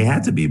 and they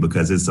had to be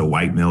because it's a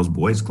white male's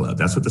boys club.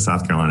 That's what the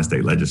South Carolina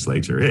State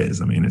Legislature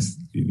is. I mean, it's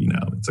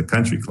a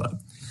country club.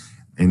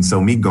 And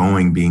so me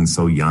being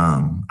so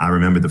young, I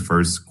remember the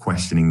first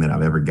questioning that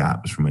I've ever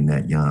got was from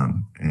Annette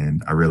Young.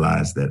 And I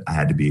realized that I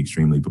had to be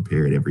extremely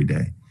prepared every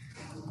day.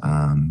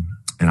 And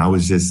I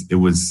was I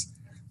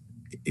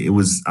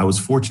was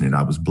fortunate.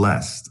 I was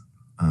blessed.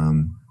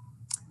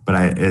 But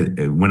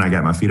when I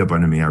got my feet up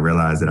under me, I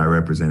realized that I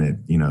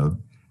represented,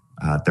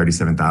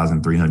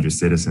 37,300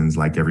 citizens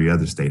like every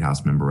other state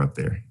house member up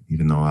there,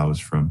 even though I was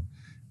from,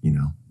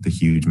 the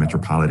huge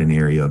metropolitan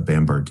area of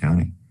Bamberg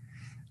County.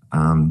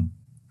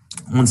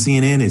 On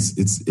CNN,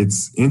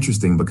 it's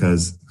interesting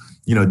because,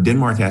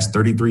 Denmark has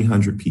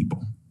 3,300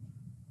 people.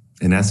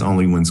 And that's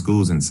only when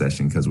school's in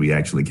session because we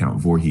actually count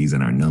Voorhees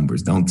in our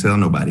numbers. Don't tell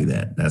nobody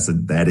that.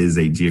 That is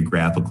a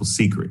geographical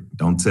secret.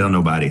 Don't tell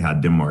nobody how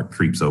Denmark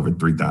creeps over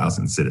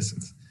 3,000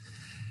 citizens.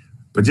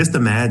 But just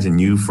imagine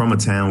you from a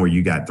town where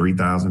you got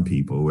 3,000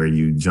 people, where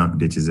you jump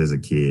ditches as a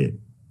kid,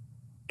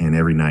 and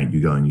every night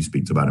you go and you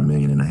speak to about 1.5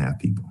 million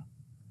people,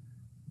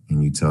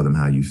 and you tell them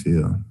how you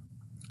feel.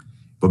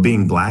 But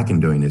being Black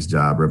and doing this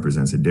job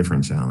represents a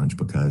different challenge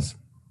because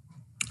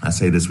I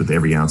say this with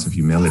every ounce of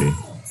humility.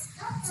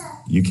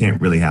 You can't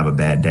really have a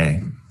bad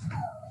day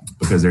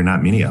because there are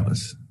not many of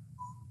us.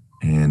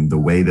 And the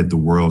way that the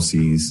world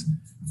sees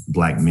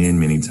Black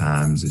men many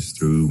times is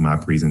through my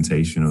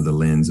presentation or the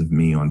lens of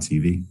me on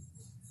TV.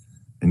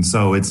 And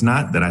so it's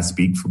not that I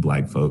speak for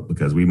Black folk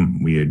because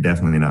we are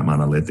definitely not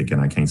monolithic, and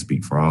I can't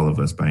speak for all of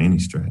us by any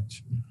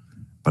stretch.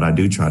 But I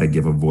do try to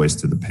give a voice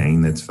to the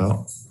pain that's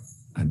felt.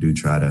 I do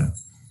try to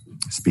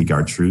speak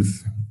our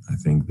truth. I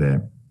think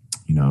that,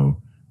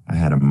 I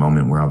had a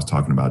moment where I was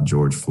talking about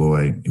George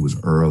Floyd. It was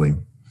early.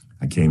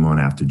 I came on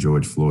after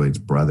George Floyd's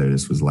brother.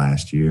 This was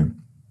last year.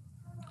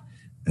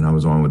 And I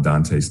was on with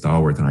Dante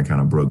Stallworth, and I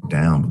kind of broke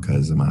down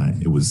because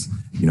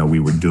we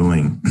were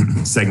doing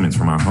segments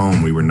from our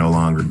home. We were no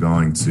longer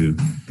going to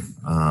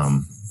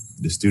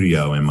the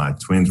studio, and my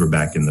twins were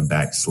back in the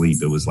back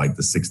sleep. It was like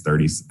the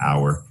 6:30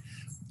 hour,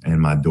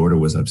 and my daughter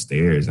was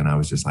upstairs, and I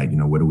was just like,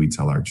 what do we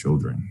tell our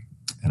children?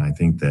 And I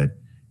think that,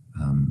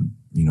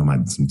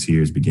 some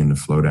tears begin to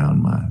flow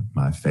down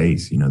my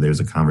face. There's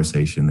a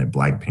conversation that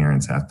Black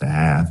parents have to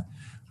have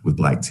with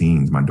Black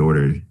teens. My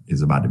daughter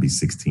is about to be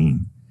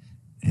 16.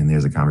 And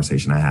there's a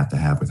conversation I have to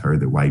have with her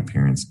that white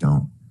parents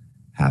don't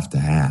have to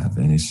have.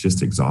 And it's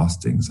just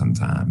exhausting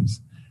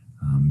sometimes.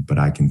 But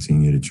I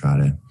continue to try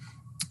to,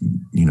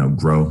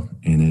 grow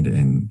in it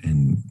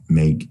and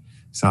make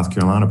South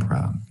Carolina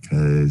proud.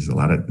 Because a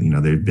lot of,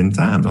 there have been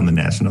times on the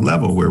national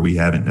level where we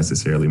haven't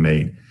necessarily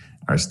made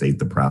our state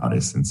the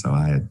proudest. And so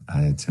I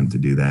attempt to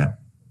do that.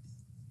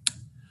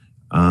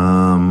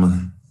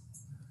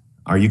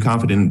 Are you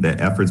confident that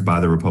efforts by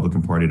the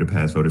Republican Party to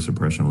pass voter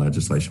suppression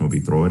legislation will be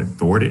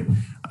thwarted?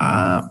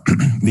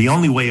 The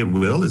only way it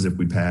will is if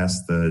we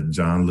pass the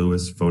John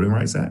Lewis Voting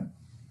Rights Act.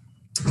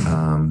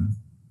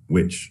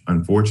 which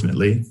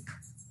unfortunately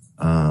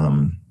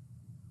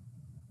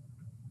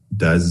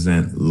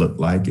doesn't look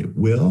like it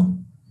will,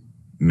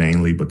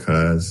 mainly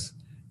because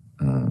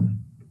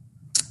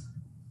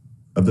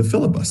of the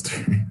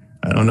filibuster.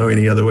 I don't know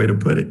any other way to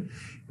put it.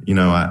 You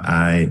know,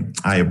 I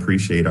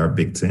appreciate our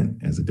big tent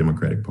as a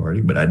Democratic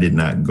Party, but I did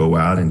not go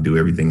out and do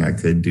everything I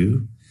could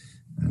do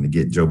to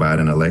get Joe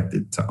Biden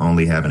elected to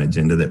only have an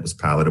agenda that was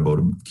palatable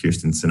to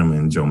Kyrsten Sinema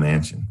and Joe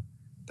Manchin.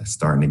 That's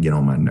starting to get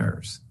on my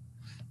nerves.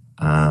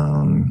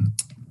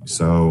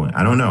 So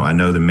I don't know. I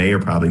know the mayor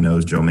probably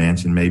knows Joe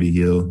Manchin. Maybe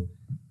he'll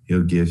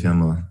give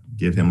him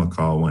a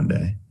call one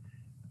day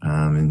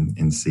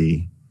and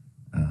see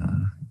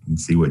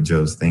what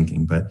Joe's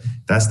thinking. But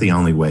that's the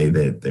only way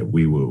that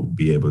we will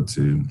be able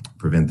to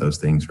prevent those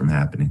things from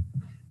happening.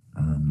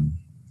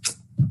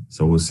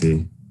 So we'll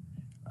see.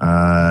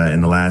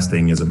 And the last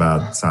thing is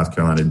about South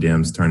Carolina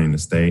Dems turning the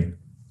state.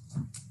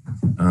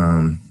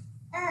 And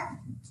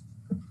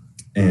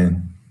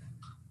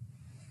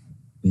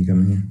you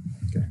coming here?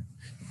 Okay.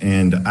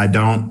 And I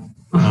don't,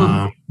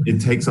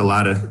 it takes a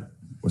lot of,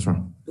 what's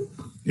wrong?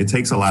 It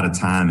takes a lot of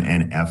time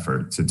and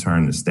effort to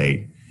turn the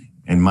state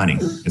and money.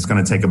 It's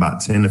going to take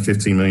about $10 to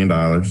 $15 million.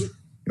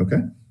 Okay.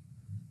 You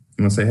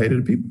want to say hey to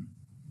the people?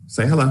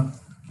 Say hello.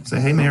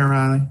 Say, hey, Mayor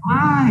Riley.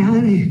 Hi,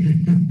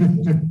 honey.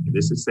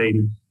 This is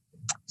Sadie.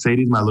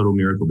 Sadie's my little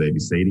miracle baby.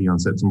 Sadie, on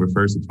September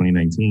 1st of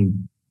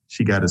 2019,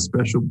 she got a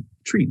special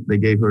treat. They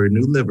gave her a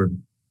new liver,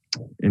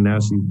 and now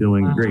she's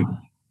doing great.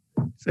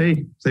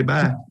 Say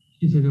bye.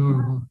 She's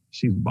adorable.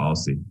 She's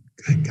bossy.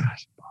 Good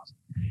gosh, bossy.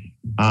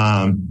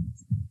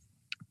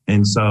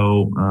 And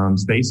so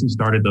Stacey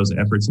started those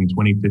efforts in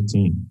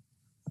 2015.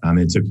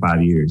 It took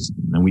 5 years,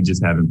 and we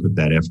just haven't put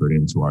that effort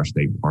into our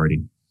state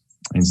party.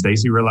 And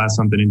Stacey realized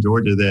something in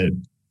Georgia that,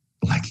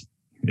 like,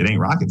 it ain't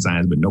rocket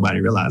science, but nobody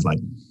realized, like,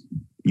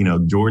 you know,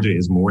 Georgia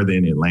is more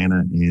than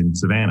Atlanta and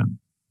Savannah.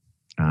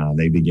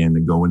 They began to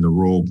go in the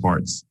rural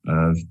parts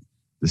of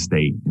the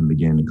state and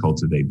begin to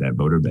cultivate that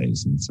voter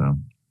base. And so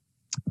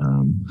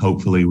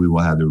hopefully we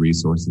will have the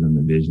resources and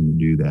the vision to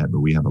do that, but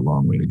we have a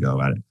long way to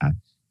go.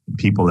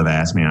 People have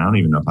asked me, I don't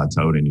even know if I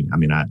told any,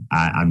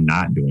 I'm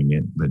not doing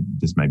it, but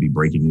this might be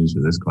breaking news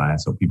for this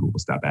class, so people will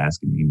stop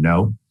asking me.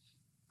 No,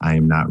 I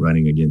am not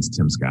running against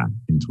Tim Scott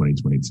in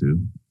 2022.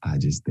 I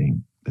just think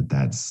that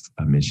that's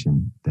a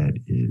mission that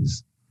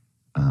is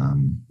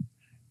kind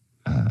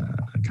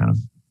of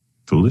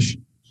foolish.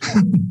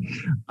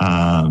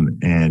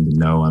 And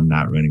no, I'm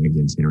not running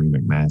against Henry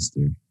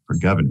McMaster for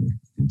governor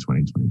in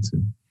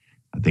 2022.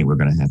 I think we're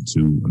going to have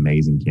two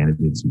amazing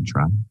candidates who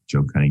try,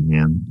 Joe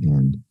Cunningham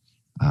and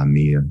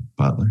Mia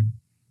Butler.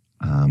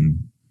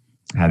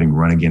 Having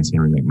run against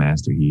Henry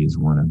McMaster, he is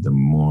one of the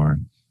more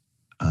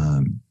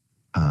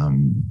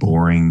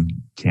boring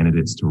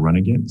candidates to run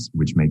against,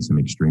 which makes him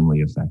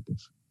extremely effective.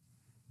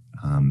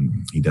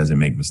 He doesn't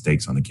make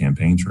mistakes on the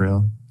campaign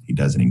trail. He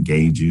doesn't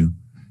engage you.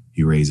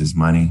 He raises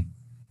money.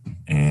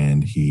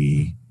 And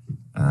he,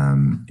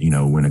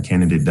 when a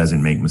candidate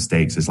doesn't make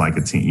mistakes, it's like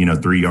a team,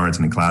 3 yards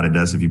in a cloud of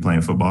dust if you're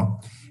playing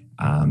football.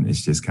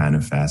 It's just kind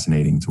of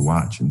fascinating to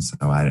watch. And so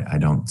I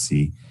don't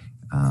see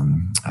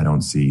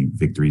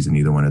victories in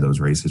either one of those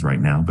races right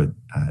now. But,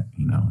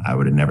 I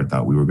would have never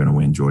thought we were going to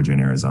win Georgia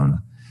and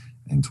Arizona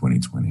in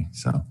 2020.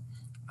 So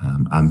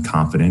I'm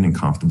confident and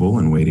comfortable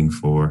and waiting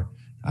for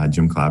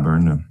Jim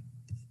Clyburn to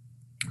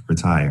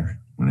retire,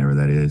 whenever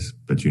that is.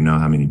 But you know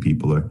how many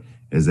people are,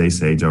 as they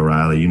say, Joe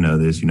Riley, you know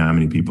this, you know how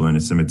many people are in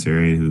the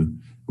cemetery who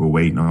were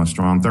waiting on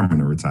Strom Thurmond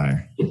to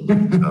retire.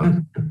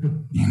 So,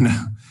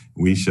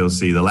 we shall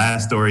see. The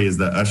last story is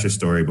the Usher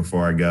story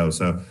before I go.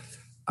 So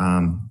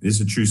this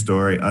is a true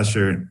story.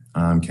 Usher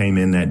came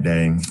in that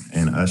day,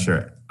 and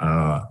Usher,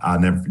 I'll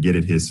never forget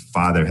it, his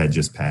father had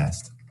just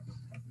passed.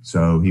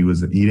 So he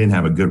didn't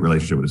have a good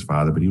relationship with his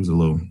father, but he was a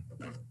little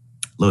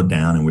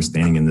down, and we're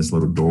standing in this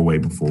little doorway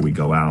before we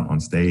go out on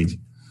stage.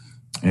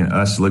 And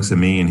Usher looks at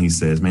me and he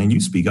says, man, you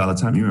speak all the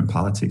time. You're in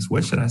politics.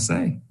 What should I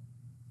say?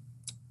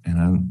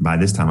 And by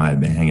this time I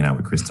had been hanging out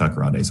with Chris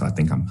Tucker all day, so I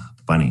think I'm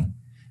funny.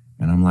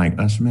 And I'm like,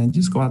 Usher, man,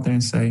 just go out there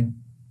and say,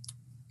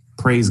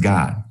 praise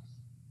God.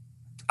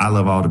 I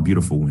love all the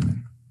beautiful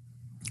women.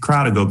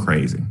 Crowd will go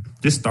crazy.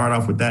 Just start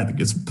off with that.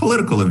 It's a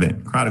political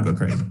event. Crowd will go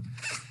crazy.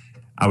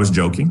 I was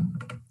joking.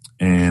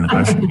 And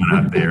Usher went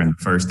out there, and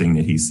the first thing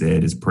that he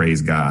said is,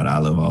 praise God, I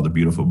love all the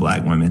beautiful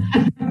Black women.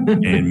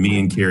 And me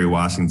and Kerry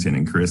Washington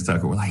and Chris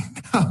Tucker were like,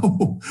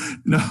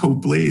 no,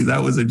 please,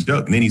 that was a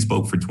joke. And then he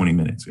spoke for 20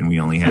 minutes, and we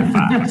only had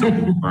 5. So we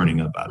were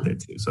burning up out there,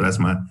 too. So that's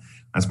my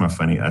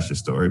funny Usher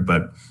story.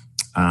 But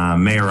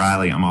Mayor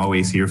Riley, I'm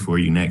always here for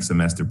you next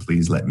semester.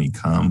 Please let me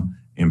come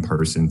in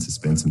person to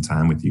spend some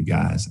time with you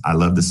guys. I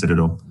love the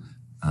Citadel.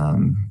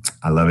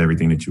 I love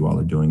everything that you all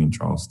are doing in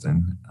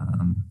Charleston.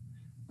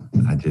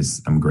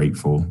 I'm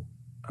grateful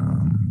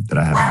that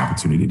I have an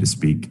opportunity to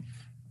speak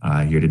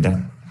here today.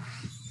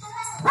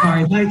 All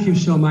right, thank you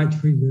so much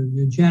for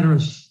your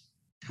generous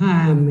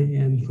time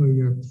and for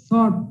your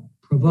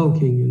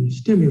thought-provoking and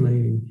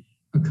stimulating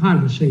a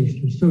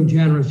conversation. So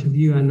generous of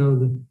you. I know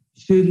the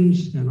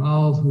students and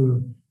all who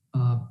are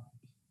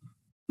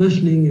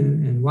listening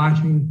and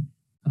watching.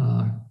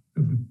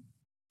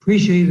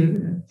 Appreciate it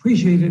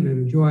and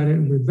enjoyed it,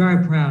 and we're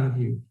very proud of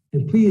you.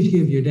 And please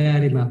give your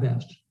daddy my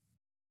best.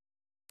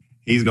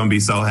 He's going to be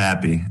so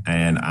happy,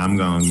 and I'm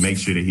going to make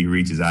sure that he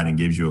reaches out and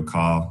gives you a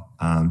call.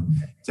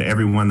 To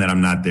everyone that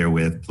I'm not there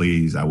with,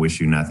 please, I wish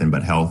you nothing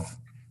but health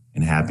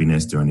and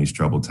happiness during these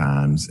troubled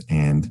times.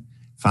 And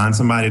find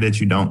somebody that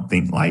you don't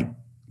think like.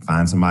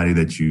 Find somebody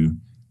that you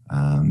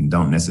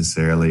don't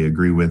necessarily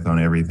agree with on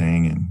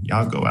everything. And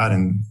y'all go out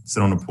and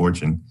sit on the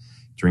porch and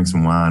drink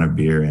some wine or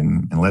beer.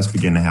 And let's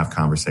begin to have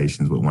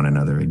conversations with one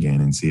another again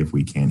and see if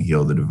we can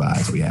heal the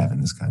divides we have in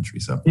this country.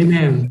 So,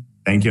 amen.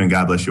 Thank you, and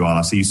God bless you all.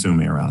 I'll see you soon,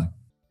 Mayor Riley.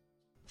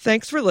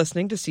 Thanks for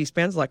listening to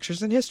C-SPAN's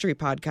Lectures in History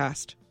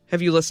podcast.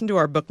 Have you listened to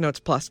our Booknotes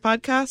Plus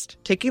podcast?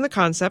 Taking the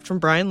concept from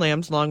Brian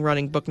Lamb's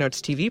long-running Booknotes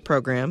TV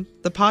program,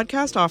 the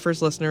podcast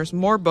offers listeners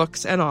more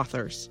books and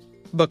authors.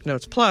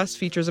 Booknotes Plus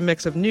features a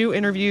mix of new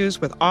interviews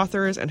with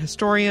authors and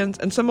historians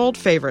and some old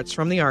favorites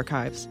from the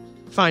archives.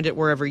 Find it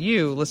wherever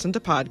you listen to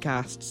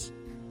podcasts.